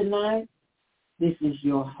you tonight. This is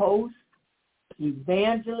your host,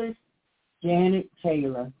 Evangelist Janet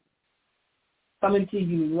Taylor, coming to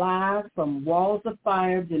you live from Walls of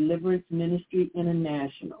Fire Deliverance Ministry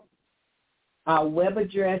International. Our web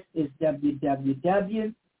address is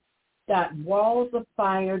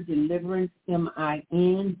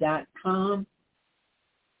www.wallsoffiredeliverancemin.com.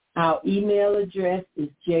 Our email address is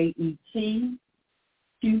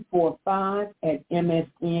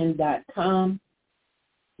 245@msn.com.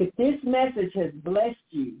 If this message has blessed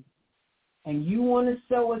you and you want to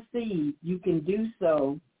sow a seed, you can do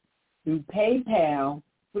so through PayPal,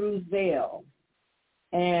 through Zelle.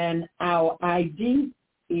 And our ID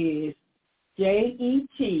is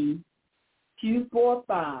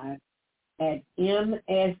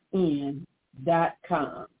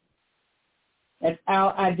JET245@msn.com. That's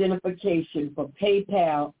our identification for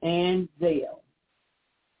PayPal and Zelle.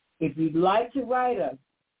 If you'd like to write us,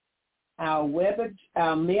 our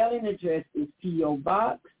mailing address is P.O.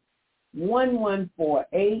 Box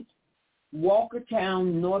 1148,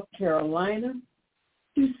 Walkertown, North Carolina,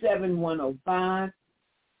 27105,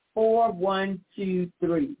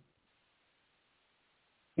 4123.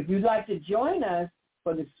 If you'd like to join us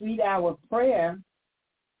for the Sweet Hour of Prayer,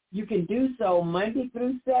 you can do so Monday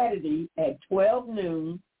through Saturday at 12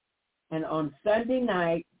 noon and on Sunday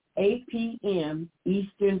night, 8 p.m.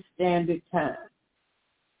 Eastern Standard Time.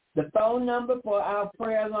 The phone number for our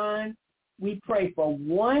prayer line, we pray for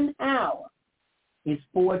 1 hour, is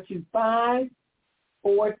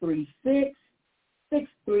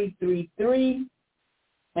 425-436-6333,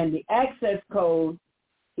 and the access code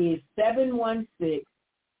is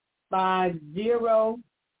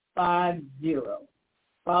 716-5050,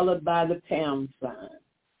 followed by the pound sign.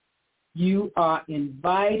 You are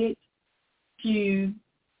invited to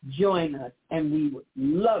join us, and we would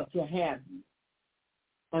love to have you.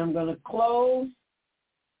 And I'm going to close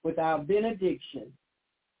with our benediction.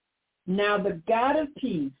 Now the God of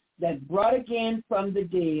peace that brought again from the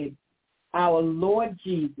dead our Lord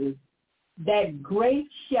Jesus, that great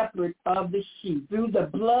shepherd of the sheep, through the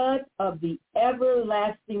blood of the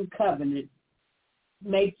everlasting covenant,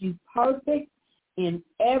 make you perfect in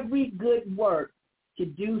every good work to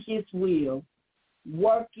do his will,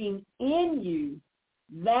 working in you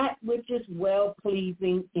that which is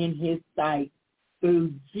well-pleasing in his sight,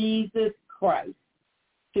 through Jesus Christ,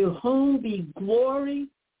 to whom be glory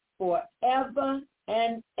forever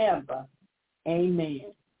and ever.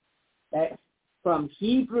 Amen. That's from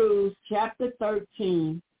Hebrews chapter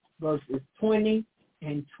 13, verses 20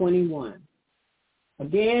 and 21.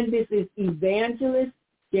 Again, this is Evangelist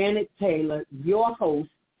Janet Taylor, your host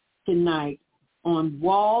tonight on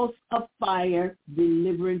Walls of Fire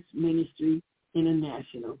Deliverance Ministry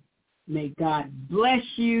International. May God bless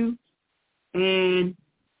you and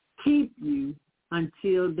keep you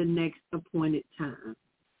until the next appointed time.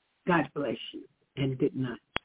 God bless you and good night.